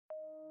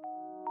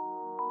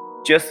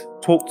just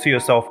talk to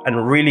yourself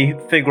and really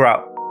figure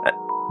out,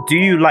 do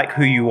you like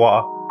who you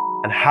are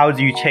and how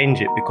do you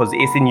change it? Because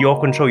it's in your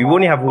control. You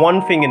only have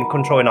one thing in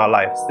control in our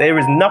lives. There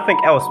is nothing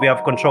else we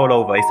have control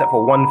over except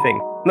for one thing.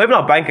 Not even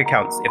our bank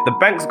accounts. If the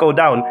banks go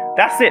down,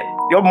 that's it.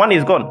 Your money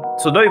is gone.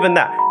 So not even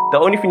that. The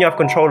only thing you have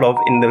control of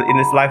in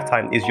this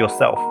lifetime is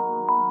yourself.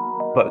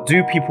 But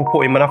do people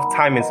put enough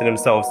time into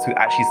themselves to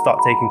actually start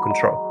taking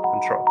control?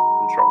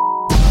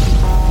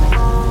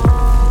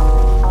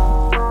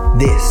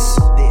 This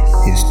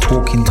is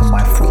Talking to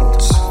My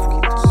Thoughts.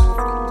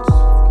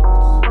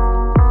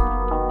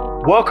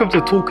 Welcome to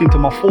Talking to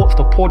My Thoughts,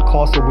 the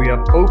podcast where we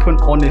have open,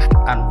 honest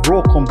and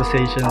raw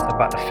conversations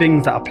about the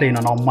things that are playing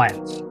on our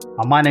minds.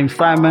 My name's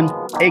Simon,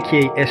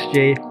 aka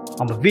SJ.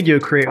 I'm a video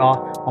creator,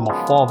 I'm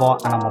a father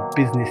and I'm a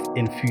business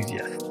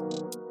enthusiast.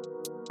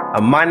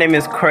 And my name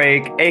is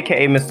Craig,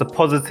 aka Mr.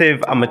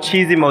 Positive. I'm a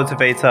cheesy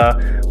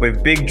motivator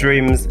with big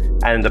dreams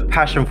and a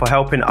passion for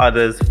helping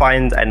others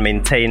find and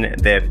maintain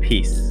their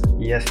peace.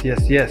 Yes.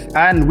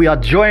 And we are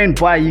joined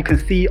by, you can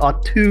see, our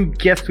two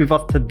guests with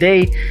us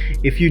today.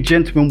 If you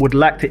gentlemen would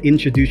like to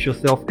introduce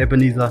yourself,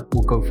 Ebenezer,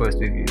 we'll go first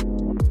with you.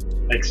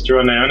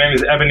 Extraordinary. My name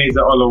is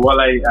Ebenezer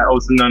Olawale,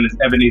 also known as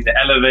Ebenezer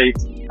Elevate,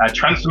 a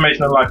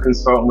transformational life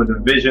consultant with a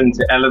vision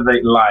to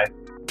elevate life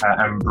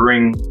and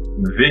bring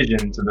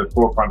vision to the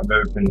forefront of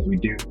everything that we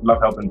do. Love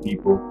helping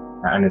people,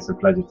 and it's a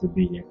pleasure to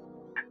be here.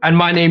 And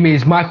my name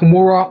is Michael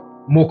Mora,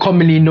 more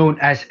commonly known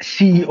as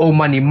CEO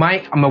Money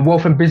Mike. I'm a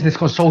wealth and business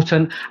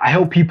consultant. I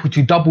help people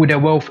to double their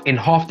wealth in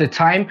half the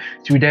time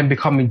through them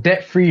becoming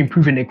debt-free,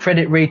 improving their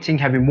credit rating,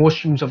 having more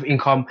streams of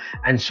income,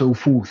 and so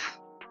forth.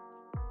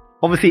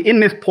 Obviously, in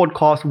this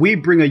podcast, we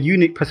bring a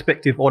unique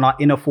perspective on our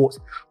inner thoughts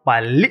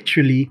by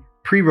literally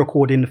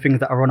pre-recording the things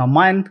that are on our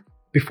mind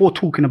before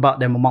talking about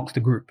them amongst the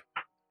group.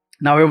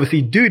 Now, we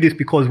obviously do this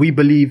because we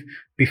believe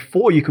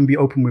before you can be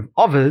open with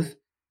others,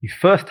 you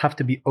first have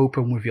to be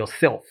open with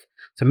yourself.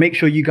 So make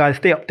sure you guys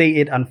stay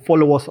updated and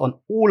follow us on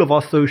all of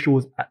our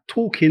socials at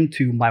Talking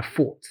to My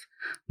Thoughts.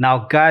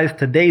 Now, guys,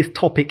 today's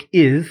topic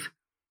is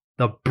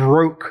the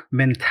broke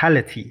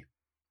mentality.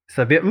 It's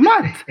a bit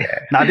mad.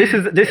 Now, this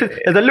is there's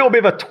a little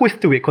bit of a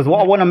twist to it, because what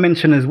I want to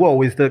mention as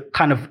well is the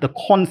kind of the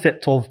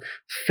concept of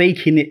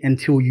faking it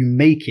until you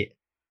make it.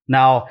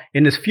 Now,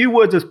 in as few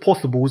words as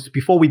possible,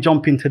 before we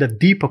jump into the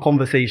deeper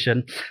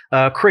conversation,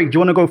 Craig, do you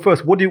want to go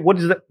first? What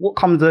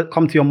comes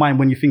to your mind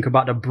when you think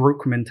about the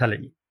broke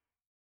mentality?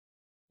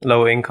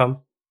 Lower income.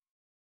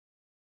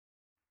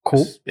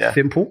 Cool. Yeah.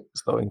 Simple.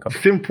 Low income.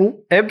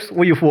 Simple. Ebs,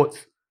 what are your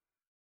thoughts?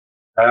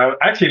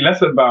 Actually,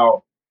 less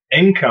about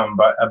income,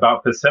 but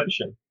about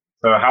perception.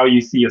 So how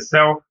you see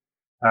yourself,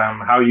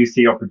 how you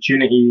see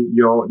opportunity,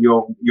 your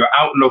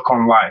outlook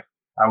on life.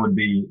 I would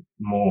be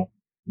more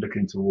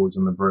looking towards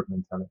on the broke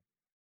mentality.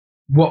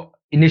 What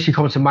initially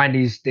comes to mind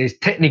is there's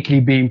technically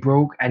being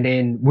broke, and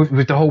then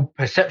with the whole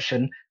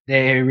perception,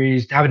 there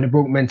is having the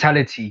broke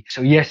mentality.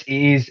 So yes, it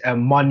is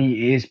money,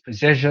 it is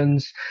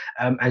possessions,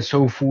 and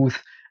so forth.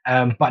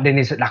 But then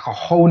there's like a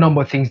whole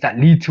number of things that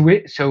lead to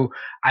it. So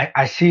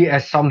I see it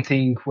as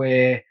something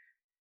where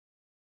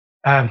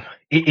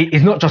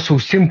it's not just so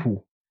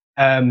simple.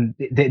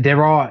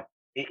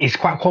 It's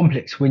quite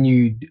complex when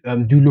you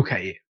do look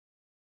at it.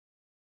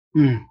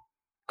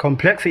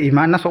 Complexity,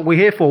 man. That's what we're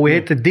here for. We're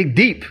here to dig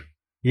deep.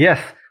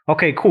 Yes.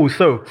 Okay, cool.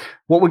 So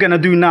what we're going to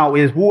do now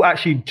is we'll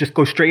actually just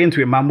go straight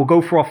into it, man. We'll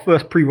go for our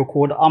first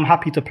pre-record. I'm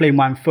happy to play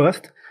mine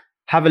first.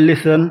 Have a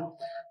listen.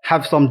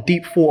 Have some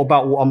deep thought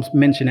about what I'm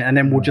mentioning, and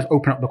then we'll just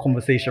open up the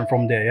conversation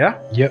from there, yeah?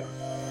 Yep.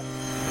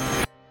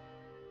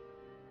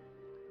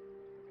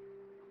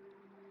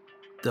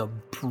 The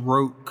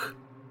broke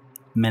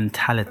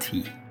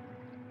mentality.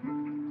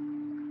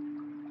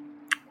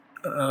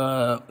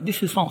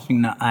 This is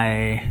something that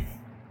I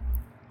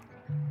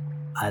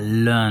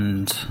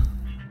learned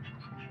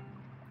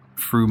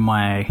through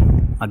my,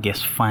 I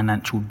guess,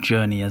 financial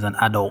journey as an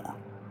adult,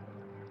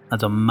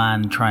 as a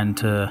man trying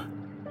to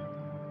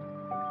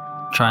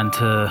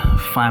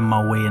find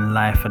my way in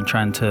life and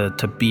trying to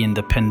be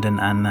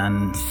independent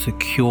and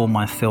secure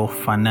myself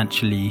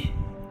financially.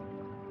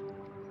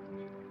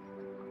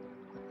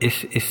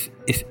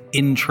 It's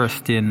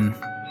interesting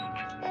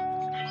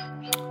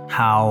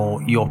how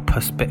your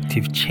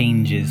perspective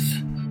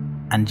changes,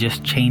 and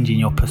just changing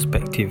your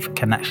perspective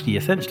can actually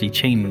essentially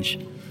change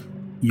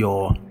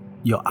your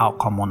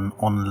outcome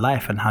on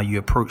life and how you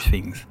approach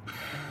things.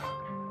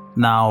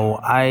 Now,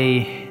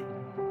 I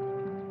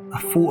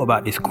thought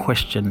about this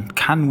question: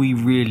 can we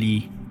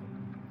really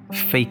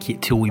fake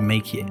it till we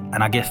make it?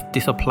 And I guess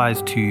this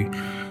applies to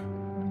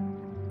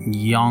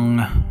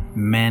young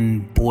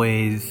men,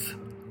 boys,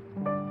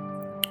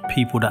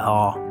 people that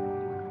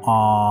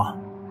are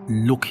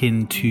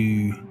looking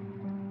to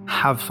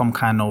have some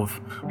kind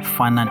of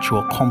financial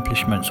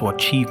accomplishments or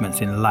achievements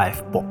in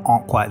life but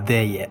aren't quite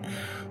there yet.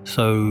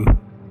 So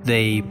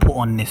they put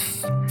on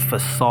this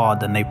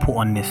facade and they put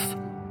on this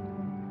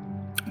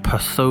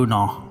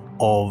persona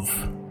of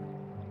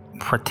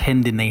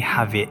pretending they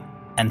have it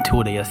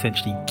until they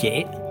essentially get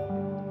it.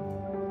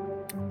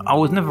 I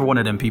was never one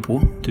of them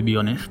people, to be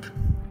honest.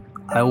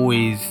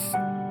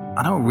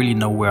 I don't really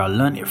know where I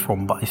learned it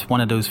from, but it's one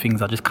of those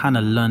things I just kind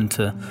of learned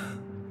to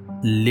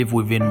live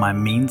within my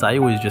means. I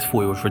always just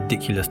thought it was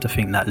ridiculous to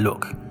think that,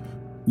 look,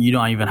 you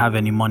don't even have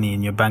any money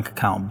in your bank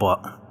account, but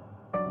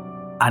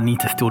I need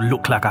to still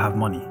look like I have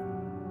money.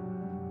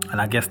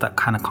 And I guess that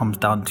kind of comes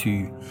down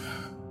to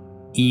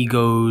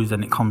egos,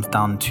 and it comes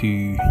down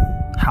to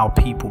how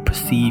people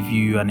perceive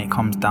you, and it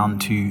comes down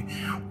to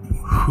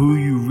who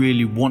you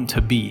really want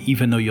to be,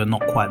 even though you're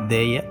not quite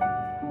there yet.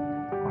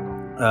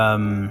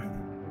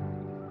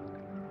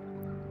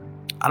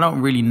 I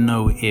don't really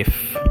know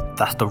if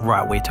that's the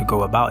right way to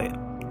go about it,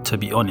 to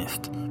be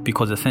honest,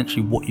 because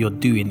essentially what you're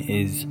doing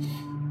is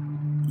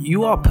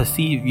you are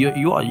perceived,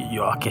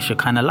 I guess you're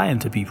kind of lying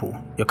to people.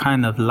 You're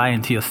kind of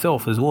lying to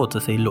yourself as well, to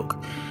say, look,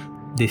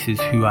 this is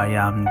who I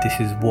am, this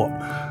is what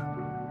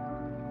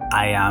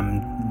I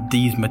am.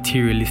 These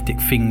materialistic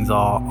things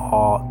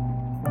are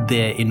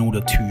there in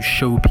order to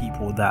show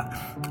people that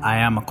I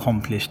am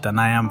accomplished and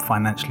I am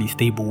financially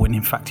stable, when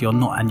in fact you're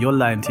not, and you're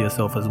lying to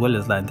yourself as well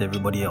as lying to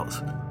everybody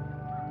else.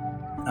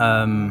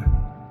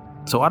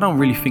 So I don't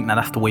really think that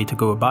that's the way to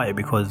go about it,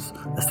 because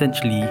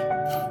essentially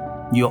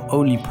you're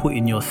only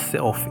putting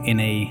yourself in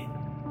a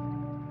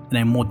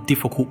more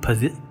difficult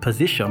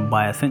position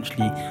by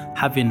essentially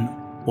having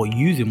or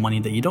using money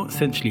that you don't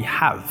essentially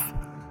have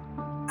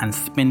and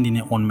spending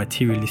it on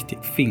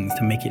materialistic things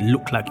to make it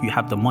look like you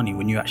have the money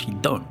when you actually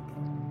don't.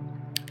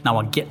 Now,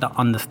 I get that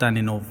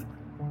understanding of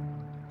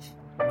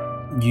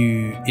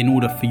you, in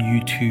order for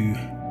you to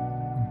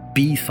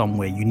be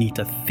somewhere, you need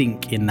to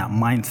think in that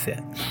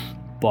mindset.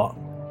 But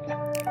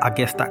I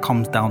guess that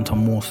comes down to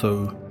more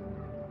so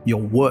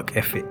your work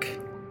ethic,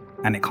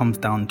 and it comes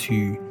down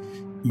to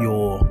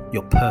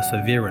your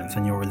perseverance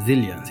and your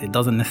resilience. It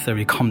doesn't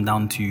necessarily come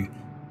down to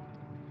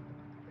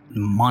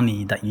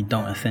money that you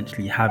don't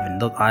essentially have,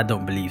 and I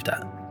don't believe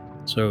that.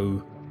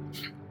 So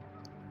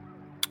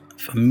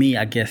for me,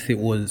 I guess it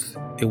was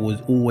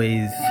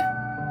always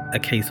a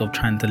case of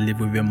trying to live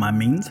within my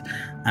means,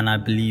 and I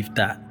believe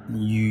that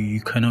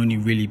you can only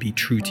really be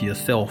true to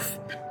yourself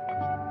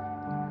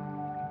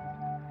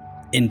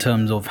in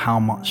terms of how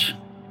much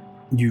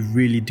you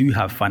really do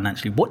have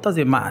financially. What does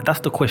it matter? That's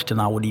the question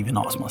I would even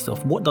ask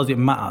myself. What does it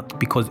matter?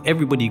 Because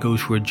everybody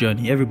goes through a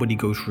journey, everybody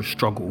goes through a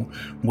struggle.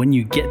 When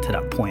you get to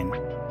that point,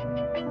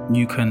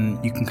 you can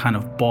kind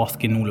of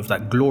bask in all of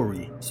that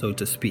glory, so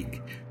to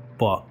speak.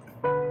 But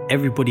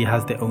everybody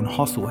has their own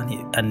hustle,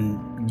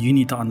 and you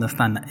need to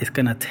understand that it's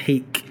gonna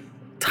take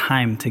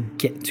time to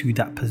get to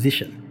that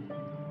position.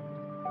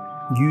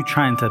 You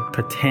trying to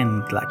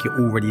pretend like you're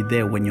already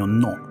there when you're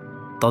not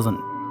doesn't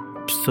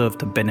serve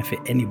to benefit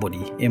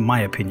anybody, in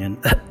my opinion,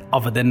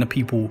 other than the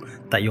people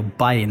that you're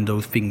buying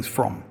those things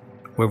from.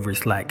 Whether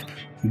it's like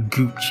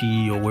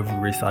Gucci, or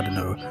whether it's, I don't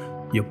know,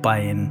 you're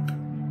buying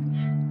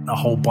a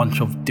whole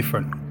bunch of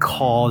different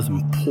cars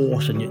and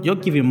Porsche, and you're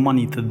giving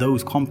money to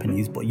those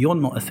companies, but you're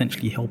not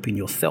essentially helping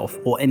yourself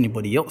or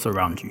anybody else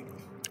around you.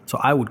 So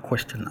I would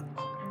question that.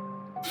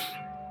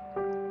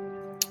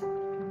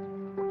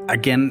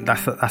 Again,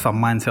 that's a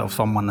mindset of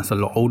someone that's a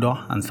lot older,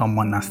 and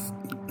someone that's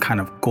kind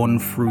of gone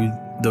through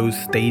those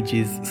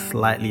stages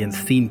slightly and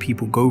seen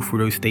people go through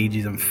those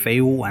stages and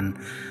fail, and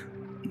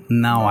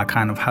now I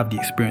kind of have the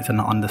experience and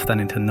the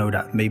understanding to know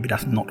that maybe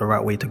that's not the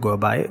right way to go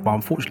about it. But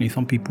unfortunately,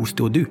 some people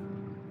still do,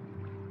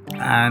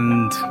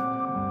 and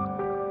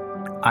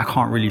I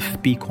can't really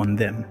speak on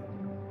them.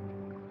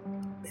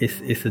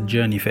 It's a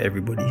journey for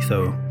everybody.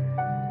 So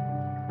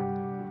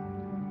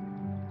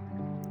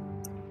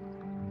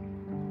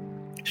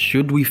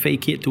should we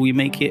fake it? Do we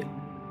make it?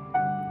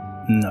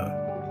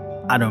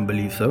 No, I don't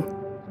believe so.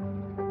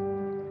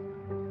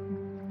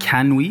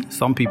 Can we?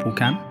 Some people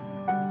can.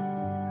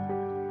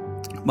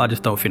 But I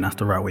just don't think that's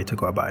the right way to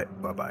go about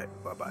it. Bye-bye.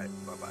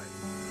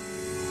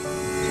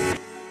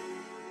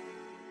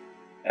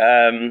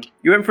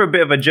 You went through a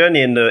bit of a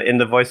journey in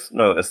the voice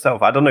note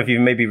itself. I don't know if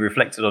you've maybe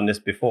reflected on this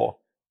before,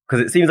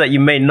 because it seems like you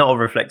may not have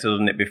reflected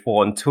on it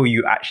before until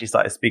you actually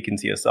started speaking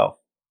to yourself.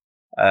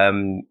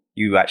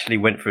 You actually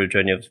went through a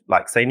journey of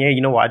like saying, yeah,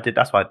 you know what I did?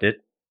 That's what I did.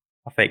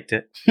 I faked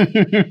it.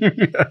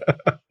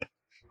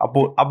 I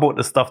bought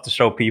the stuff to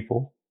show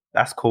people.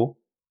 That's cool.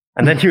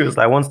 And then he was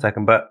like, 1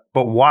 second, but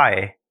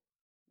why?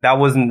 That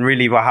wasn't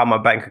really how my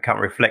bank account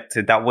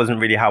reflected. That wasn't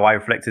really how I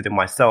reflected in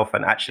myself.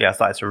 And actually, I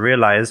started to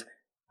realize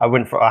I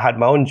had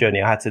my own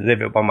journey. I had to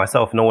live it by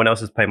myself. No one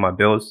else is paying my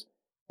bills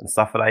and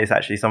stuff like that. It's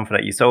actually something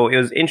that so it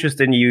was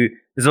interesting.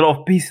 There's a lot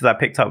of pieces I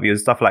picked up.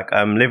 Stuff like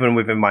living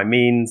within my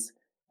means.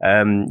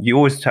 You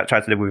always try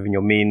to live within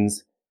your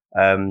means.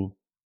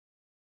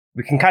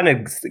 We can kind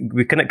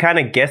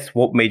of guess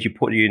what made you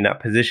put you in that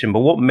position, but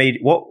what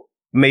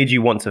made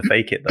you want to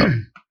fake it though?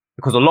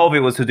 Because a lot of it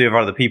was to do with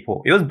other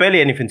people. It was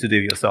barely anything to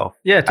do with yourself.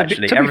 Yeah, to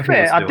be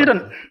fair, I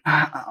didn't.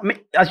 I mean,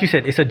 as you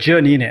said, it's a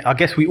journey, innit? I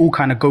guess we all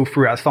kind of go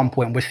through it at some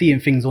point. We're seeing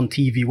things on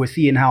TV. We're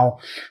seeing how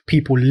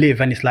people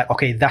live, and it's like,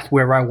 okay, that's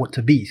where I want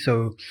to be.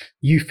 So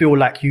you feel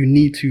like you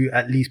need to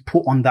at least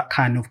put on that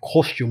kind of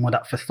costume or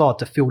that facade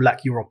to feel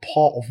like you're a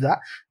part of that.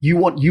 You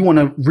want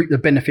to reap the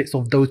benefits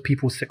of those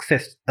people's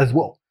success as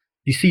well.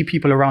 You see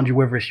people around you,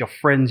 whether it's your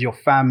friends, your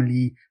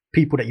family,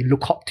 people that you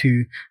look up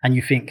to, and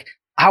you think,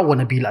 I want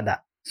to be like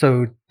that.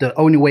 So the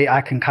only way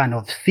I can kind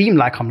of seem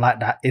like I'm like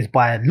that is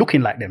by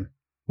looking like them,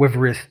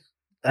 whether it's,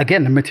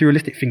 again, the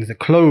materialistic things, the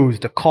clothes,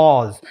 the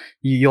cars.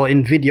 You're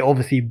in video.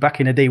 Obviously, back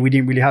in the day, we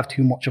didn't really have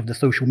too much of the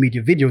social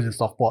media videos and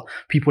stuff, but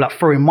people like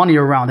throwing money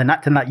around and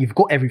acting like you've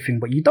got everything,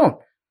 but you don't.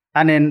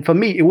 And then for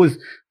me,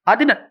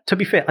 to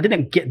be fair, I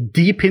didn't get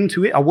deep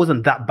into it. I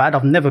wasn't that bad.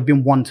 I've never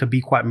been one to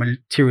be quite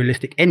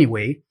materialistic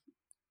anyway.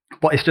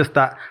 But it's just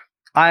that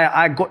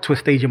I got to a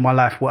stage in my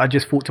life where I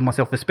just thought to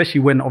myself, especially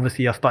when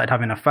obviously I started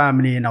having a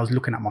family and I was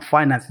looking at my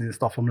finances and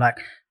stuff, I'm like,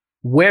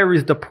 where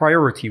is the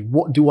priority?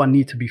 What do I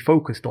need to be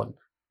focused on?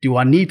 Do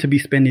I need to be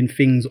spending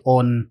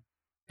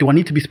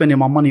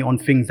my money on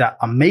things that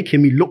are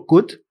making me look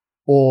good?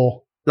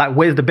 Or like,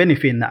 where's the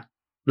benefit in that?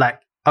 Like,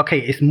 okay,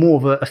 it's more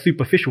of a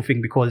superficial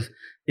thing because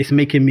it's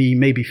making me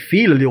maybe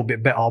feel a little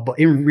bit better. But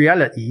in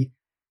reality,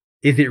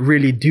 is it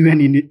really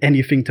doing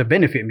anything to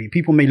benefit me?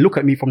 People may look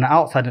at me from the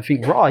outside and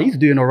think, rah, he's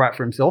doing all right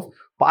for himself.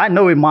 But I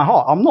know in my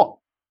heart, I'm not.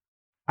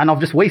 And I've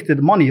just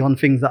wasted money on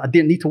things that I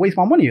didn't need to waste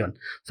my money on.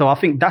 So I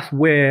think that's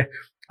where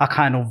I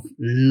kind of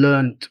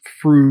learned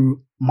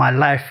through my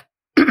life,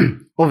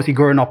 obviously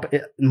growing up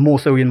more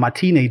so in my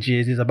teenage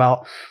years, is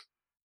about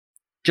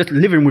just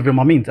living within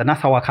my means. And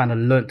that's how I kind of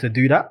learned to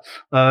do that.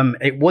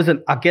 It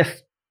wasn't, I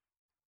guess,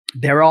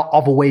 there are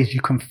other ways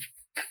you can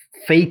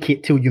fake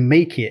it till you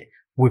make it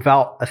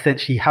without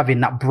essentially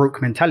having that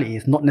broke mentality.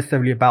 It's not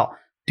necessarily about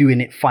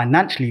doing it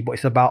financially, but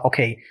it's about,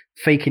 okay,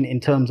 faking it in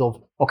terms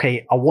of,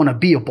 okay, I want to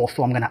be a boss,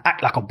 so I'm going to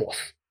act like a boss.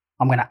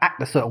 I'm going to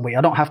act a certain way.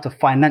 I don't have to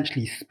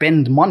financially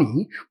spend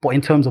money, but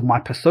in terms of my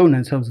persona,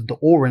 in terms of the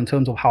aura, in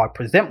terms of how I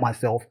present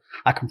myself,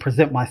 I can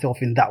present myself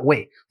in that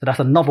way. So that's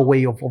another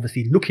way of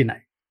obviously looking at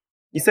it.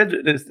 You said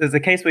there's a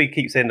case where you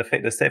keep saying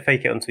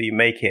fake it until you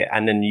make it,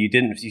 and then you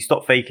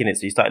stopped faking it,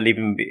 so you started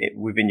living it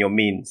within your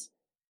means.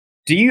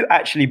 Do you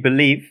actually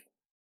believe,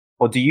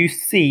 or do you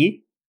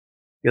see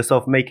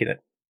yourself making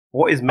it?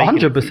 What is making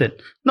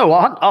 100%. No,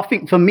 I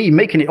think for me,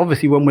 making it,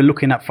 obviously, when we're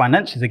looking at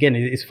financials, again,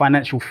 it's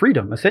financial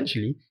freedom,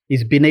 essentially,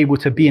 is being able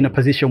to be in a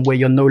position where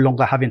you're no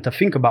longer having to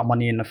think about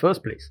money in the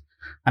first place.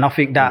 And I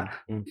think that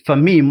for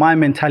me, my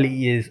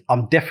mentality is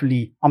I'm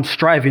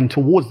striving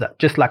towards that,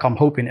 just like I'm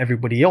hoping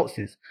everybody else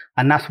is.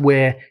 And that's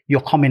where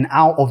you're coming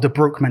out of the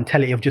broke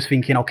mentality of just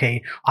thinking,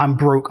 okay, I'm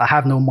broke, I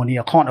have no money,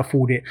 I can't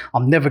afford it,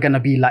 I'm never going to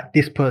be like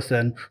this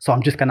person, so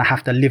I'm just going to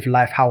have to live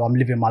life how I'm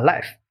living my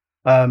life.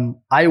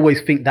 I always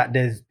think that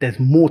there's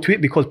more to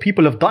it because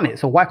people have done it,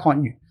 so why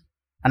can't you?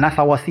 And that's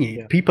how I see it.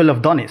 Yeah. People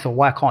have done it, so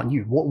why can't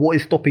you? What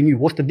is stopping you?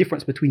 What's the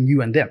difference between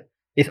you and them?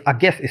 I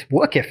guess it's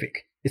work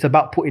ethic. It's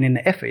about putting in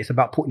the effort. It's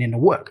about putting in the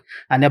work.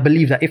 And I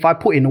believe that if I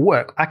put in the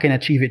work, I can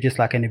achieve it just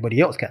like anybody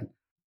else can.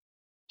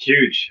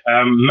 Huge,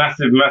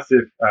 massive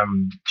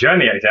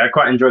journey. Actually, I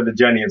quite enjoyed the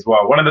journey as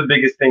well. One of the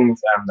biggest things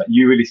that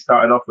you really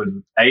started off with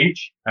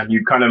age, and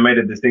you kind of made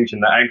a distinction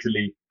that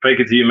actually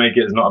fake it till you make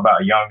it is not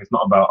about young, it's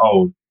not about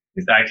old.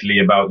 It's actually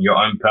about your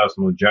own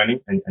personal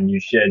journey, and you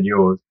shared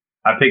yours.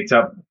 I picked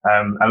up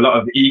a lot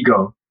of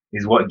ego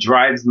is what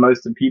drives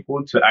most of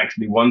people to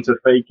actually want to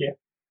fake it.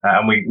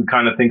 And we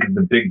kind of think of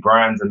the big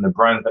brands and the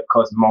brands that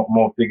cost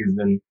more figures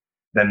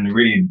than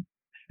really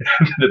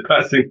the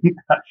person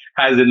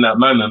has in that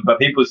moment. But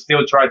people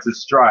still try to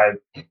strive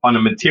on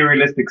a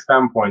materialistic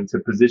standpoint to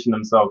position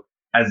themselves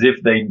as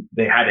if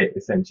they had it,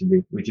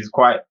 essentially, which is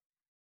quite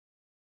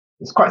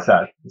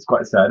sad. It's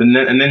quite sad.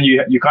 And then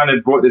you kind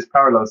of brought this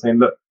parallel saying,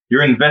 look,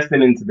 you're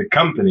investing into the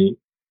company.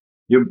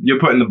 You're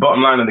putting the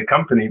bottom line of the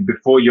company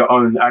before your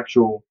own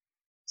actual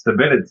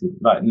stability.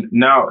 Like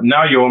now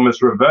you're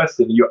almost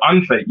reversing. You're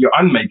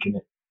unmaking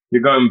it.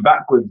 You're going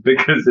backwards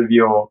because of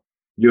your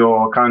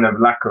kind of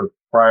lack of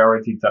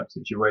priority type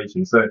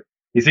situation. So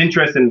it's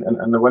interesting.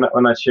 And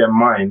when I share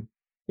mine,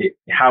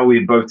 how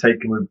we've both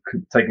taken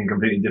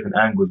completely different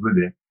angles with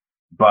it.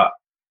 But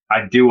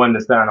I do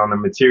understand on a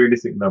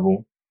materialistic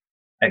level,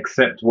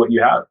 accept what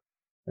you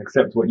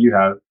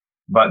have.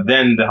 But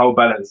then the whole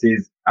balance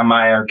is, am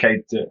I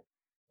okay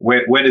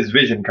where does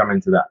vision come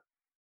into that?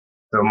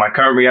 So my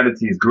current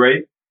reality is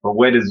great, but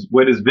where does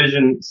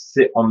vision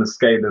sit on the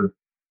scale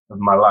of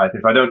my life?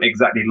 If I don't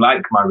exactly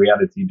like my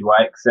reality, do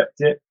I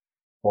accept it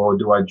or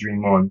do I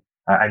dream on?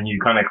 And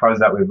you kind of close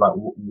that with like,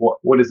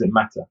 what does it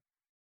matter?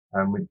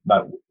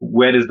 Like,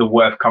 where does the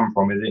worth come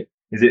from?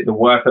 Is it the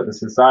worth that the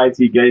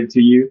society gave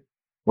to you,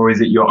 or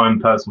is it your own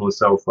personal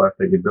self-worth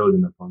that you're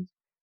building upon?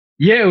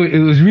 Yeah, it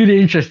was really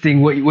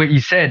interesting what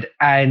you said,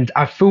 and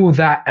I feel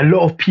that a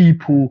lot of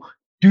people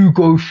do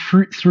go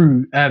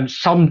through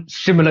some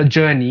similar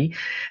journey,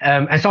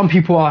 and some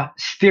people are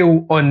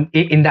still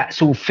in that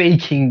sort of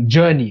faking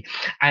journey,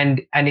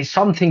 and it's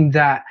something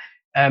that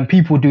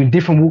people do in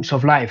different walks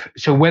of life.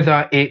 So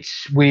whether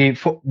it's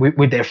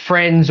with their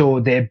friends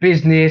or their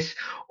business,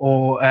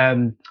 or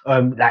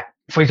like,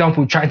 for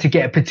example, trying to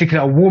get a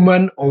particular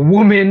woman,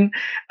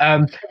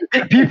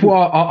 people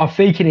are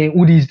faking it in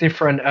all these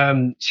different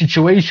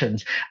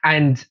situations.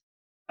 And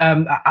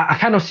I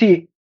kind of see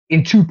it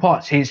in two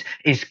parts. Is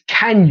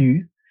can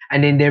you,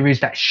 and then there is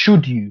that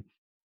should you.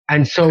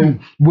 And so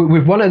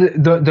with one of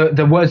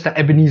the words that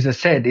Ebenezer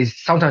said is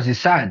sometimes it's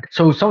sad.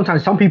 So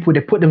sometimes some people,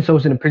 they put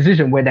themselves in a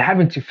position where they're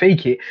having to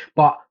fake it.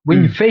 But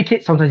when you fake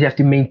it, sometimes you have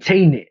to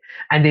maintain it.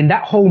 And then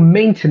that whole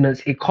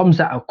maintenance, it comes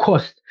at a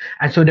cost.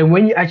 And so then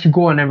when you actually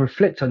go on and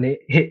reflect on it,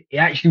 it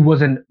actually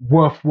wasn't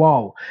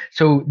worthwhile.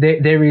 So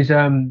there is,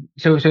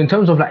 so in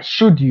terms of like,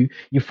 should you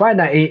find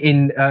that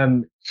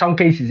in some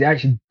cases, it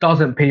actually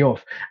doesn't pay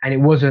off and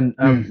it wasn't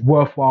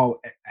worthwhile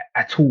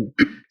at all.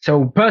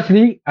 So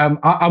personally,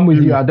 I'm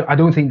with you. I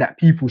don't think that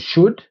people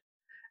should.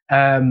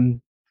 I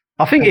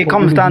think it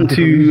comes down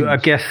to, I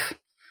guess,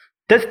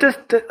 there's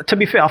to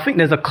be fair, I think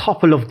there's a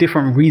couple of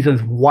different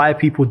reasons why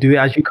people do it,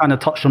 as you kind of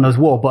touched on as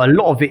well. But a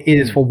lot of it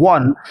is, for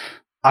one,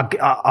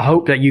 I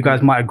hope that you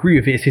guys might agree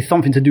with it. It's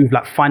something to do with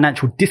like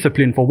financial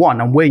discipline for one,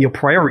 and where your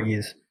priority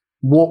is.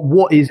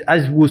 What is,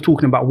 as we was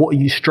talking about, what are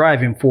you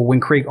striving for?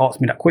 When Craig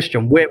asked me that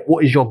question,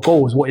 what is your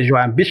goals? What is your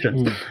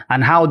ambitions?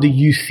 And how do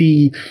you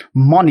see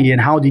money, and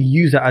how do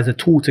you use it as a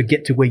tool to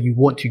get to where you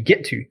want to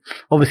get to?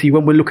 Obviously,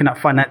 when we're looking at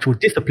financial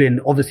discipline,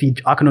 obviously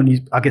I can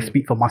only, I guess,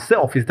 speak for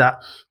myself, is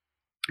that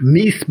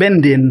me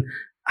spending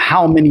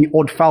how many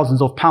odd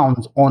thousands of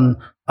pounds on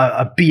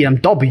a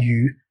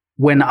BMW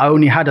when I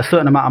only had a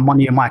certain amount of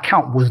money in my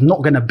account was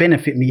not going to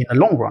benefit me in the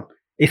long run.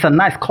 It's a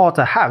nice car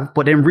to have,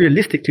 but then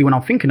realistically, when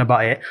I'm thinking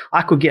about it,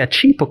 I could get a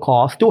cheaper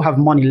car, still have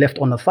money left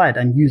on the side,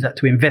 and use that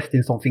to invest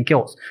in something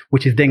else,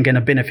 which is then going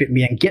to benefit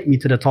me and get me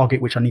to the target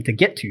which I need to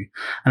get to.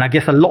 And I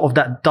guess a lot of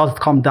that does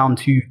come down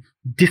to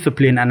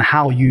discipline and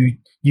how you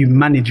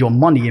manage your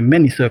money in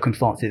many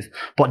circumstances.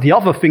 But the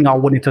other thing I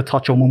wanted to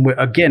touch on, when we're,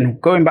 again,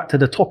 going back to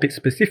the topic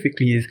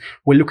specifically, is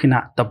we're looking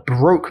at the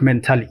broke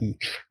mentality.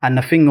 And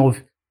the thing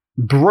of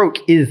broke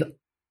is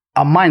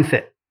a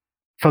mindset.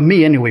 For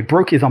me anyway,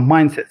 broke is a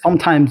mindset.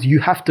 Sometimes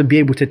you have to be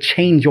able to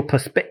change your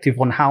perspective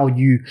on how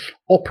you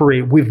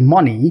operate with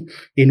money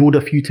in order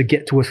for you to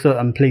get to a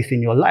certain place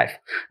in your life.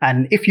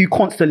 And if you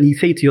constantly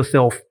say to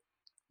yourself,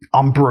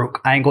 I'm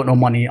broke, I ain't got no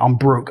money, I'm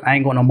broke, I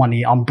ain't got no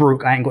money, I'm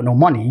broke, I ain't got no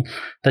money,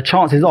 the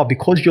chances are,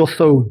 because you're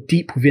so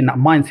deep within that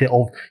mindset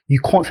of you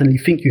constantly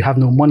think you have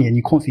no money and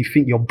you constantly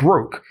think you're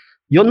broke,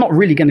 you're not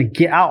really going to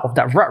get out of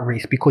that rat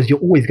race, because you're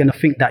always going to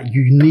think that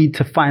you need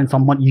to find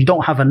some money, you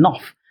don't have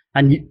enough.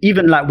 And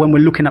even like when we're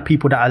looking at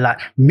people that are like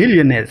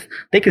millionaires,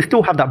 they can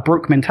still have that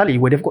broke mentality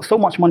where they've got so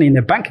much money in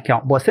their bank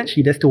account, but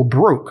essentially they're still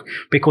broke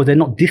because they're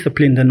not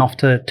disciplined enough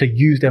to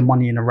use their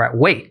money in the right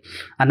way.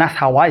 And that's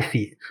how I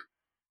see it.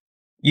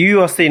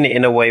 You are seeing it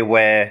in a way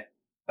where,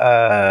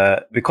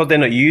 because they're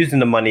not using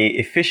the money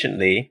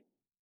efficiently,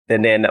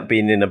 then they end up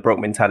being in a broke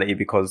mentality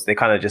because they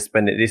kind of just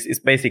spend it. It's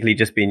basically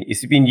just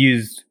it's been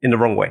used in the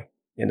wrong way,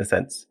 in a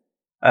sense.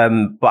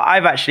 But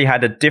I've actually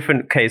had a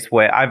different case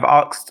where I've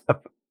asked,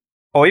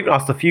 or even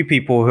asked a few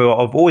people who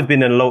have always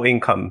been in low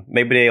income.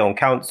 Maybe they're on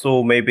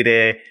council, maybe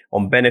they're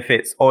on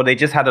benefits, or they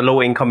just had a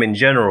low income in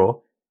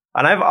general.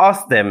 And I've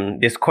asked them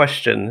this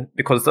question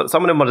because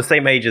some of them are the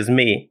same age as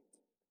me.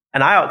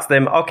 And I asked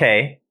them,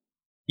 okay,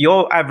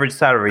 your average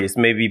salary is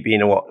maybe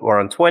being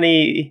around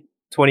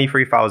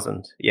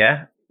 23,000.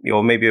 Yeah.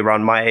 Or maybe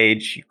around my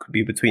age, you could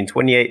be between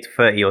 28 to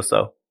 30 or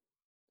so.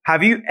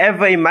 Have you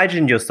ever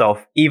imagined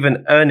yourself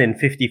even earning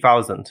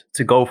 50,000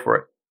 to go for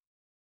it?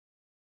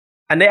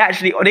 And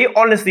they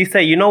honestly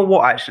say, you know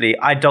what, actually,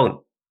 I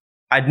don't.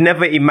 I'd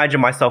never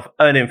imagine myself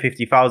earning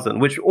 50,000,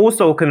 which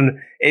also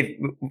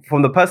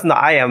from the person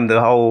that I am, the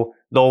whole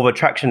law of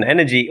attraction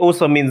energy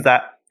also means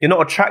that you're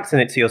not attracting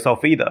it to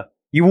yourself either.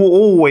 You will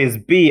always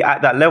be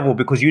at that level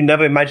because you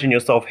never imagine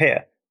yourself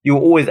here. You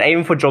will always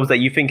aim for jobs that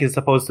you think is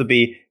supposed to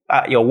be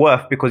at your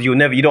worth because you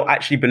don't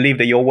actually believe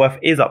that your worth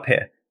is up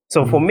here.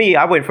 So for me,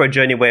 I went for a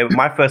journey where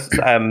my first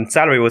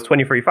salary was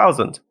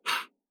 23,000.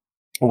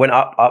 Went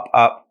up.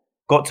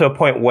 Got to a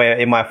point where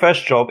in my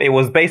first job, it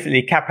was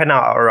basically capping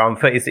out at around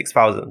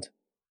 36,000.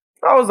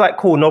 I was like,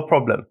 cool, no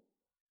problem.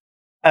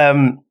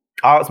 I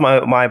asked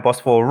my boss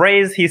for a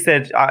raise. He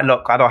said,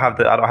 look, I don't have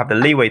the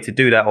leeway to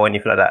do that or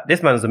anything like that.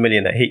 This man's a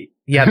millionaire.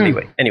 He had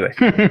leeway. Anyway,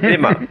 it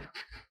didn't matter.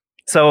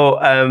 So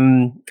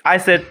I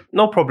said,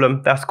 no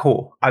problem. That's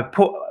cool. I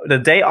put the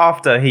day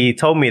after he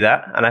told me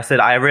that, and I said,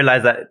 I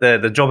realized that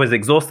the job has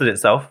exhausted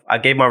itself. I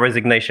gave my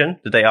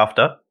resignation the day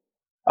after.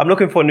 I'm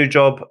looking for a new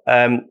job,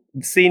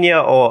 senior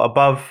or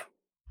above,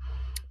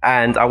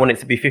 and I want it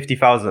to be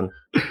 50,000.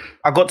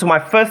 I got to my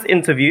first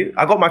interview.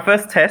 I got my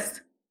first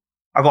test.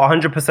 I got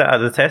 100% out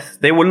of the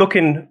test. They were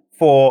looking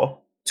for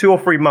 2 or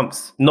 3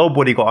 months.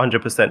 Nobody got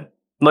 100%.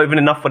 Not even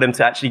enough for them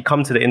to actually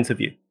come to the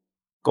interview.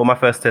 Got my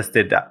first test,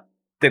 did that.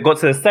 They got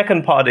to the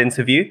second part of the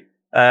interview,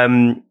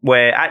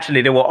 where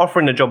actually they were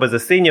offering the job as a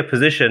senior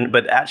position,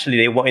 but actually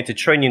they wanted to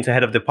train you into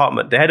head of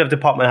department. The head of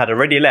department had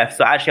already left,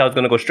 so actually I was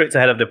going to go straight to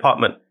head of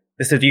department.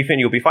 They said, do you think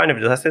you'll be fine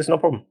with this? I said, it's no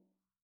problem.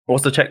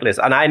 What's the checklist?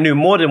 And I knew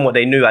more than what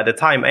they knew at the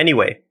time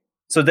anyway.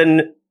 So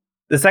then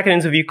the second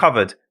interview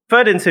covered.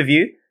 Third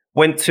interview,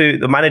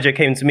 the manager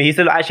came to me. He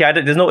said,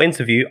 actually, there's no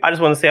interview. I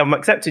just want to say I'm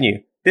accepting you.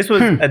 This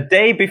was a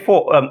day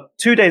before,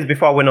 2 days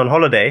before I went on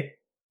holiday.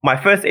 My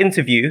first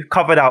interview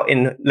covered out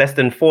in less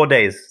than 4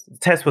 days. The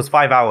test was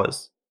 5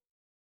 hours.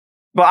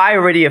 But I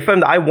already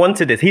affirmed that I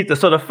wanted this.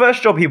 So the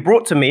first job he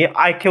brought to me,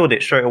 I killed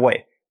it straight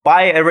away. But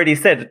I already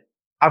said,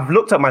 I've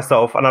looked at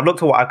myself and I've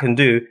looked at what I can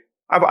do.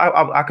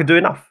 I could do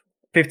enough.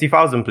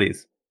 50,000,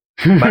 please.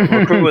 But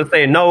recruiters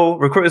say no.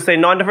 Recruiters say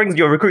no. And the thing is,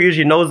 your recruiter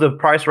usually knows the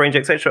price range,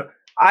 etc.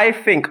 I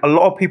think a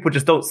lot of people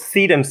just don't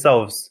see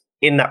themselves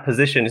in that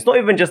position. It's not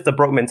even just the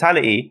broke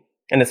mentality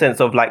in the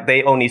sense of like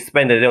they only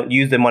spend it, they don't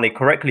use their money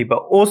correctly, but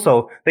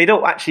also they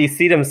don't actually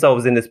see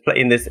themselves in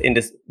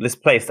this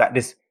place at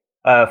this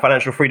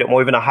financial freedom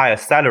or even a higher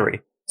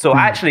salary. So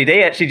actually,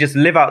 they actually just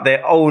live out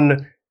their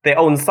own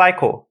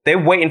cycle. They're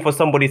waiting for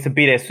somebody to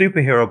be their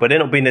superhero, but they're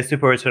not being their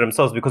superhero to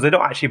themselves because they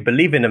don't actually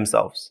believe in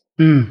themselves.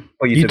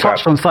 You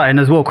touched on something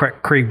as well,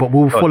 Craig, but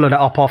we'll follow that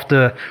up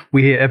after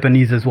we hear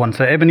Ebenezer's one.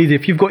 So Ebenezer,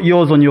 if you've got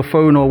yours on your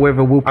phone or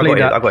wherever, we'll play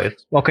that. I got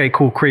it. Okay,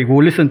 cool, Craig.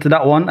 We'll listen to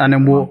that one and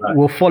then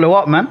we'll follow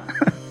up, man.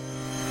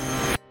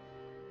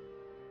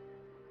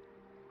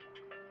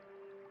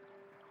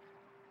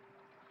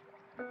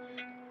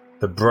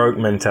 The broke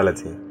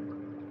mentality.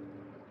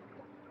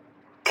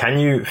 Can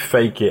you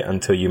fake it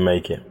until you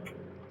make it?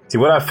 See,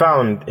 what I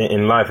found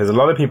in life is a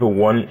lot of people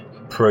want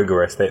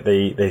progress.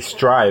 They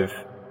strive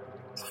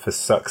for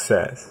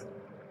success.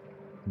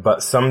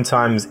 But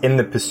sometimes in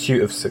the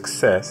pursuit of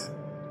success,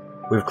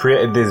 we've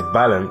created this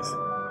balance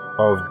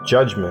of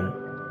judgment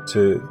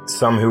to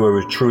some who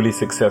are truly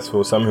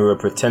successful, some who are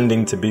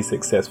pretending to be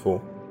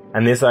successful.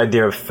 And this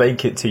idea of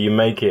fake it till you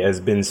make it has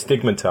been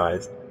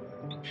stigmatized.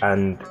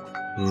 And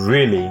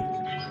really,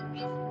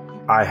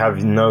 I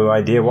have no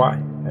idea why.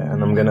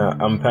 And I'm going to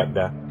unpack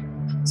that.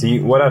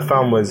 See, what I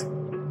found was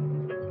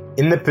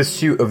in the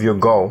pursuit of your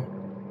goal,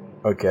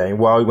 okay,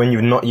 when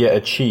you've not yet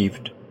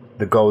achieved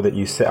the goal that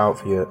you set out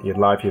for your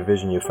life, your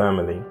vision, your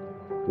family,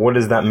 what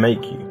does that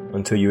make you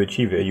until you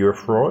achieve it? Are you a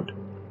fraud?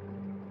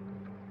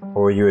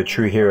 Or are you a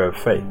true hero of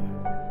faith,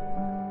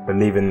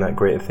 believing that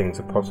greater things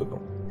are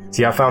possible?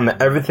 See, I found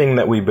that everything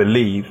that we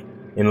believe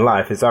in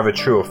life is either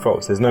true or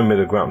false. There's no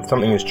middle ground.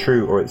 Something is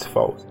true or it's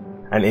false.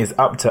 And it's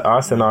up to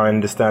us and our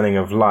understanding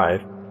of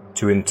life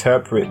to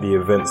interpret the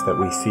events that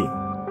we see.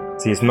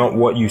 See, it's not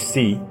what you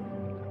see.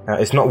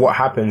 It's not what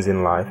happens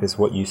in life. It's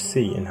what you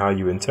see and how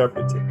you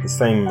interpret it. The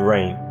same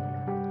rain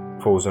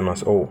falls on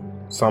us all.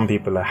 Some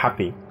people are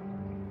happy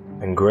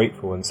and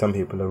grateful, and some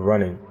people are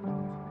running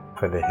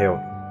for the hill.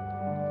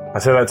 I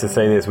say that to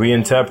say this. We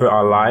interpret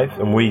our life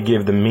and we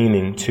give the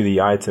meaning to the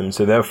item.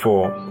 So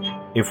therefore,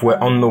 if we're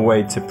on the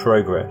way to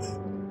progress,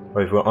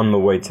 or if we're on the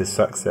way to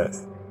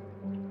success,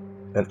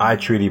 then I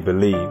truly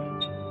believe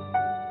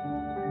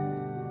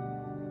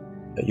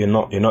that you're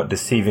not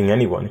deceiving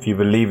anyone. If you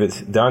believe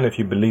it's done, if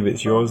you believe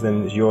it's yours,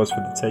 then it's yours for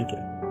the taking.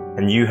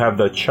 And you have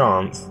the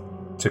chance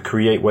to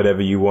create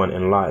whatever you want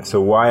in life. So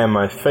why am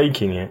I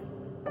faking it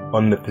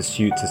on the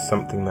pursuit to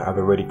something that I've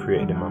already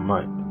created in my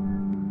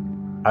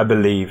mind? I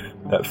believe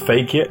that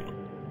fake it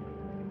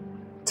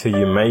till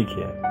you make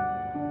it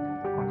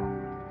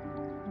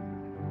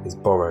is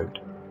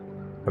borrowed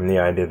from the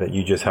idea that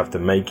you just have to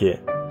make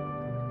it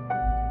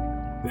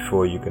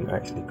before you can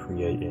actually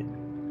create it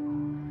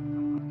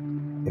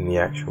in the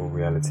actual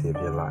reality of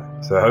your life.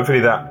 So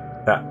hopefully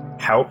that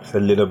helps a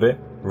little bit.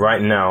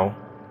 Right now,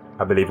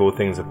 I believe all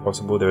things are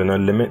possible. There are no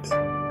limits.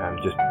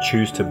 Just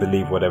choose to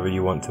believe whatever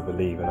you want to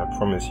believe. And I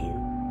promise you,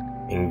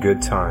 in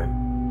good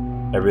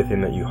time, everything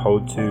that you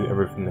hold to,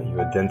 everything that you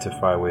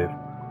identify with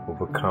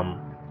will become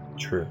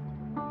true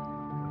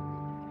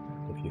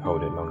if you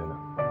hold it long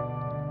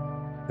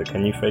enough. So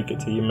can you fake it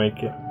till you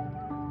make it?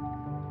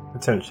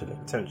 Potentially.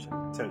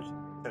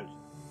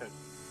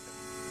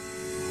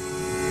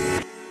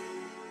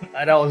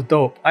 That was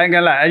dope. I ain't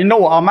gonna lie. You know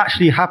what? I'm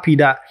actually happy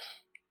that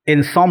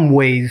in some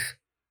ways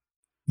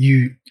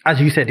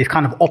as you said, it's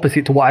kind of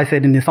opposite to what I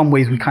said. And in some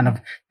ways we kind of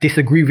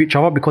disagree with each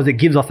other because it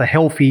gives us a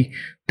healthy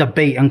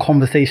debate and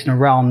conversation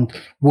around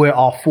where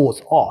our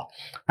thoughts are.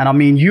 And I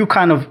mean, you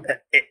kind of,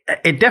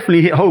 it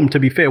definitely hit home, to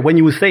be fair, when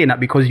you were saying that,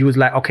 because you was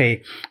like,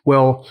 okay,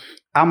 well,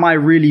 am I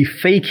really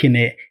faking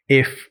it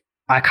if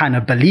I kind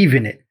of believe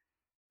in it?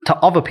 To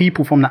other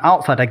people from the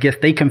outside, I guess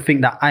they can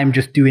think that I'm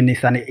just doing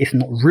this and it's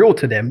not real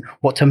to them.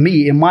 But to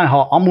me, in my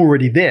heart, I'm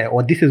already there,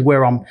 or this is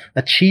where I'm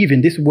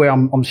achieving. This is where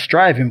I'm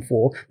striving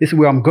for. This is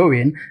where I'm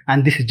going.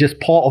 And this is just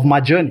part of my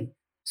journey.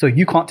 So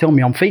you can't tell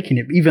me I'm faking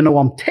it, even though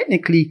I'm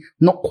technically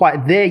not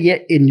quite there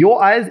yet. In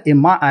your eyes, in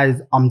my eyes,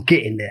 I'm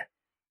getting there.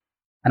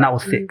 And that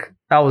was sick.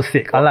 That was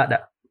sick. I like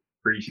that.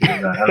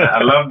 Appreciate that. And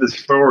I love the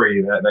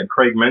story that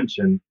Craig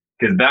mentioned,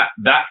 because that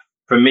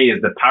for me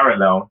is the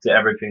parallel to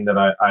everything that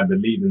I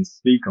believe and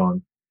speak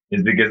on,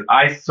 is because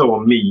I saw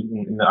me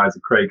in the eyes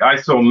of Craig. I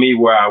saw me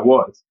where I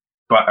was,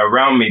 but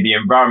around me, the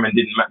environment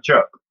didn't match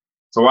up.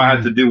 So I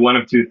had to do one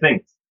of two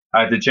things.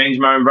 I had to change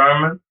my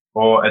environment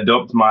or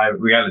adopt my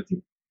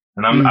reality.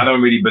 And I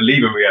don't really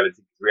believe in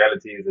reality.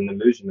 Reality is an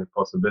illusion of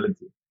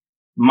possibility.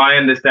 My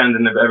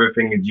understanding of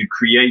everything is you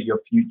create your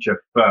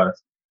future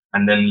first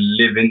and then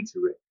live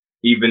into it,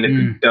 even if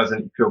it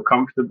doesn't feel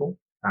comfortable.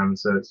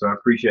 So I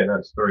appreciate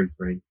that story,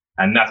 Craig.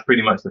 And that's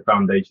pretty much the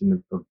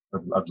foundation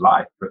of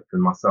life for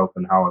myself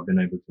and how I've been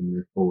able to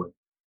move forward.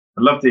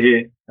 I'd love to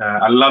hear.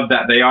 I love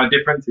that they are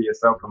different to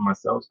yourself and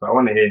myself. So I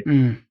want to hear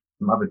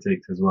some other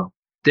takes as well.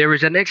 There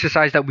is an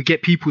exercise that we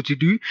get people to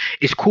do.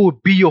 It's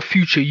called Be Your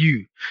Future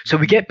You. So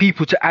we get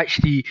people to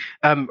actually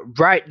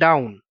write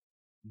down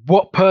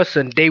what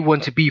person they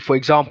want to be, for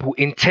example,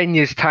 in 10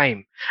 years'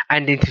 time,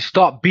 and then to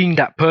start being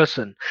that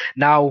person.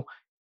 Now,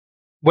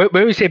 when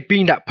we say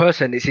being that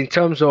person, it's in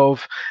terms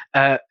of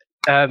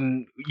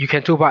you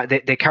can talk about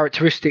their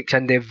characteristics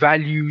and their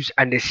values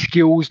and the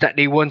skills that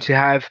they want to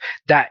have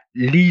that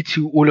lead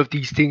to all of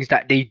these things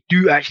that they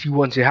do actually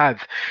want to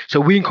have. So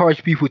we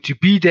encourage people to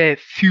be their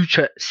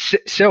future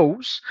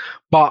selves,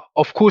 but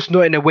of course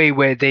not in a way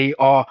where they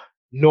are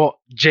not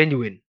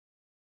genuine.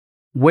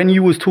 When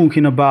you was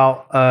talking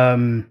about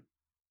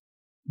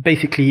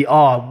basically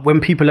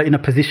when people are in a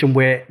position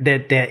where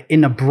they're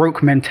in a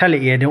broke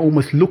mentality and they're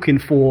almost looking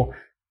for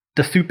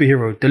the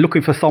superhero, they're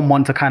looking for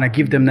someone to kind of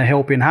give them the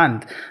helping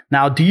hand.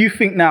 Now, do you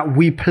think that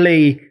we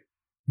play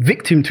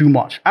victim too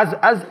much as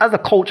a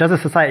culture, as a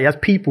society, as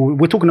people?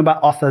 We're talking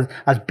about us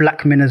as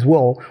black men as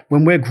well.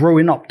 When we're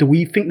growing up, do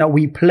we think that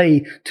we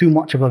play too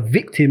much of a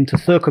victim to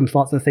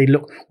circumstance and say,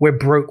 look, we're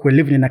broke, we're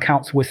living in a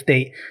council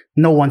estate,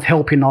 no one's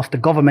helping us, the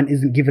government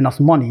isn't giving us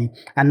money,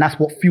 and that's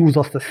what fuels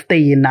us to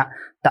stay in that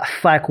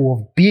cycle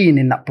of being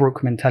in that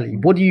broke mentality?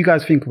 What do you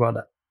guys think about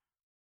that?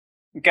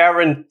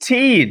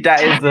 Guaranteed,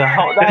 that is the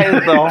whole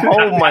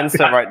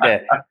mindset right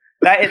there.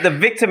 That is, the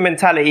victim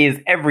mentality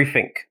is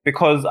everything,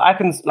 because I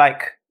can,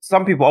 like,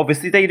 some people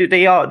obviously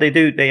they are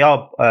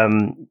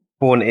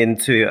born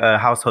into a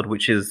household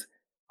which is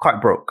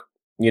quite broke,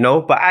 you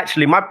know. But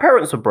actually, my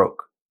parents were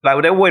broke.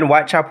 Like, they were in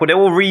Whitechapel, they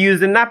were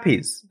reusing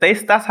nappies.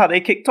 That's how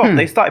they kicked off.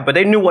 They started, but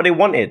they knew what they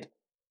wanted.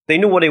 They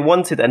knew what they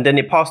wanted, and then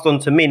it passed on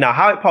to me. Now,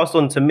 how it passed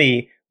on to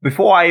me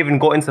before I even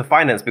got into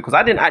finance, because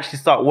I didn't actually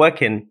start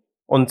working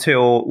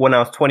until when I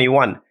was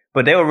 21.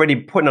 But they were already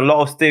putting a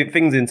lot of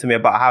things into me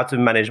about how to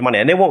manage money.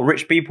 And they weren't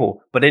rich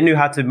people, but they knew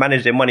how to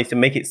manage their money to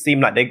make it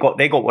seem like they got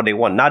what they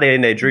want. Now they're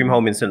in their dream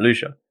home in St.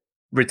 Lucia,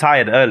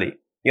 retired early.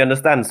 You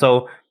understand?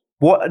 So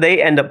what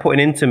they end up putting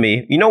into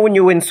me, you know, when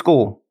you're in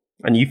school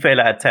and you fail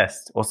at a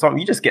test or something,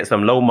 you just get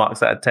some low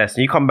marks at a test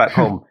and you come back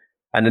home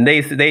and then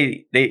they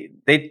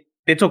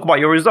talk about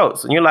your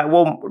results. And you're like,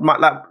 well,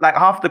 like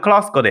half the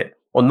class got it,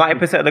 or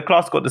 90% of the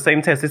class got the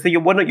same test. They say,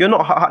 you're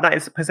not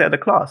 90% of the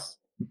class.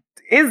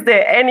 Is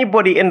there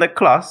anybody in the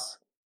class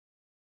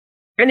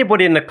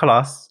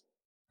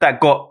that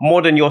got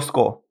more than your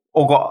score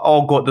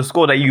or got the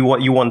score that you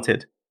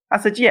wanted? I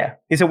said, yeah.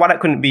 He said, why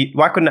couldn't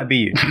that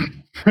be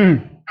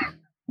you?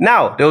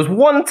 Now, there was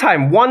one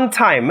time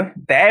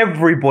that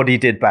everybody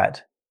did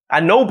bad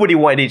and nobody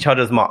wanted each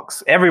other's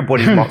marks.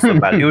 Everybody's marks were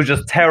bad. It was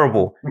just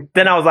terrible.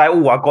 Then I was like,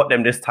 oh, I got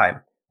them this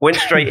time. Went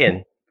straight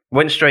in,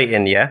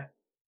 yeah.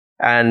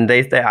 And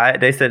they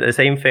said the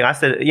same thing. I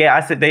said, yeah.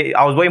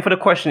 I was waiting for the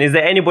question. Is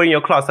there anybody in your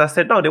class? I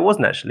said, no, there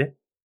wasn't actually.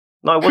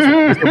 No, it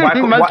wasn't.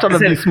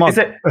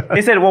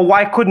 He said, well,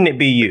 why couldn't it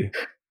be you?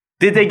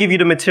 Did they give you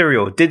the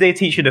material? Did they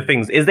teach you the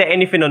things? Is there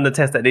anything on the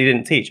test that they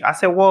didn't teach? I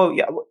said, well,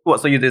 yeah.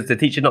 What? So did the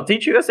teacher not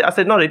teach you? I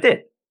said, no, they did.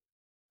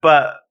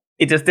 But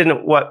it just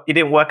didn't work. It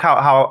didn't work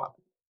out how.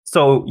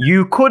 So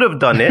you could have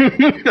done it.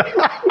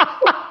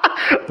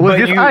 Was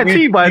this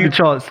IT by any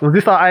chance? Was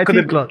this our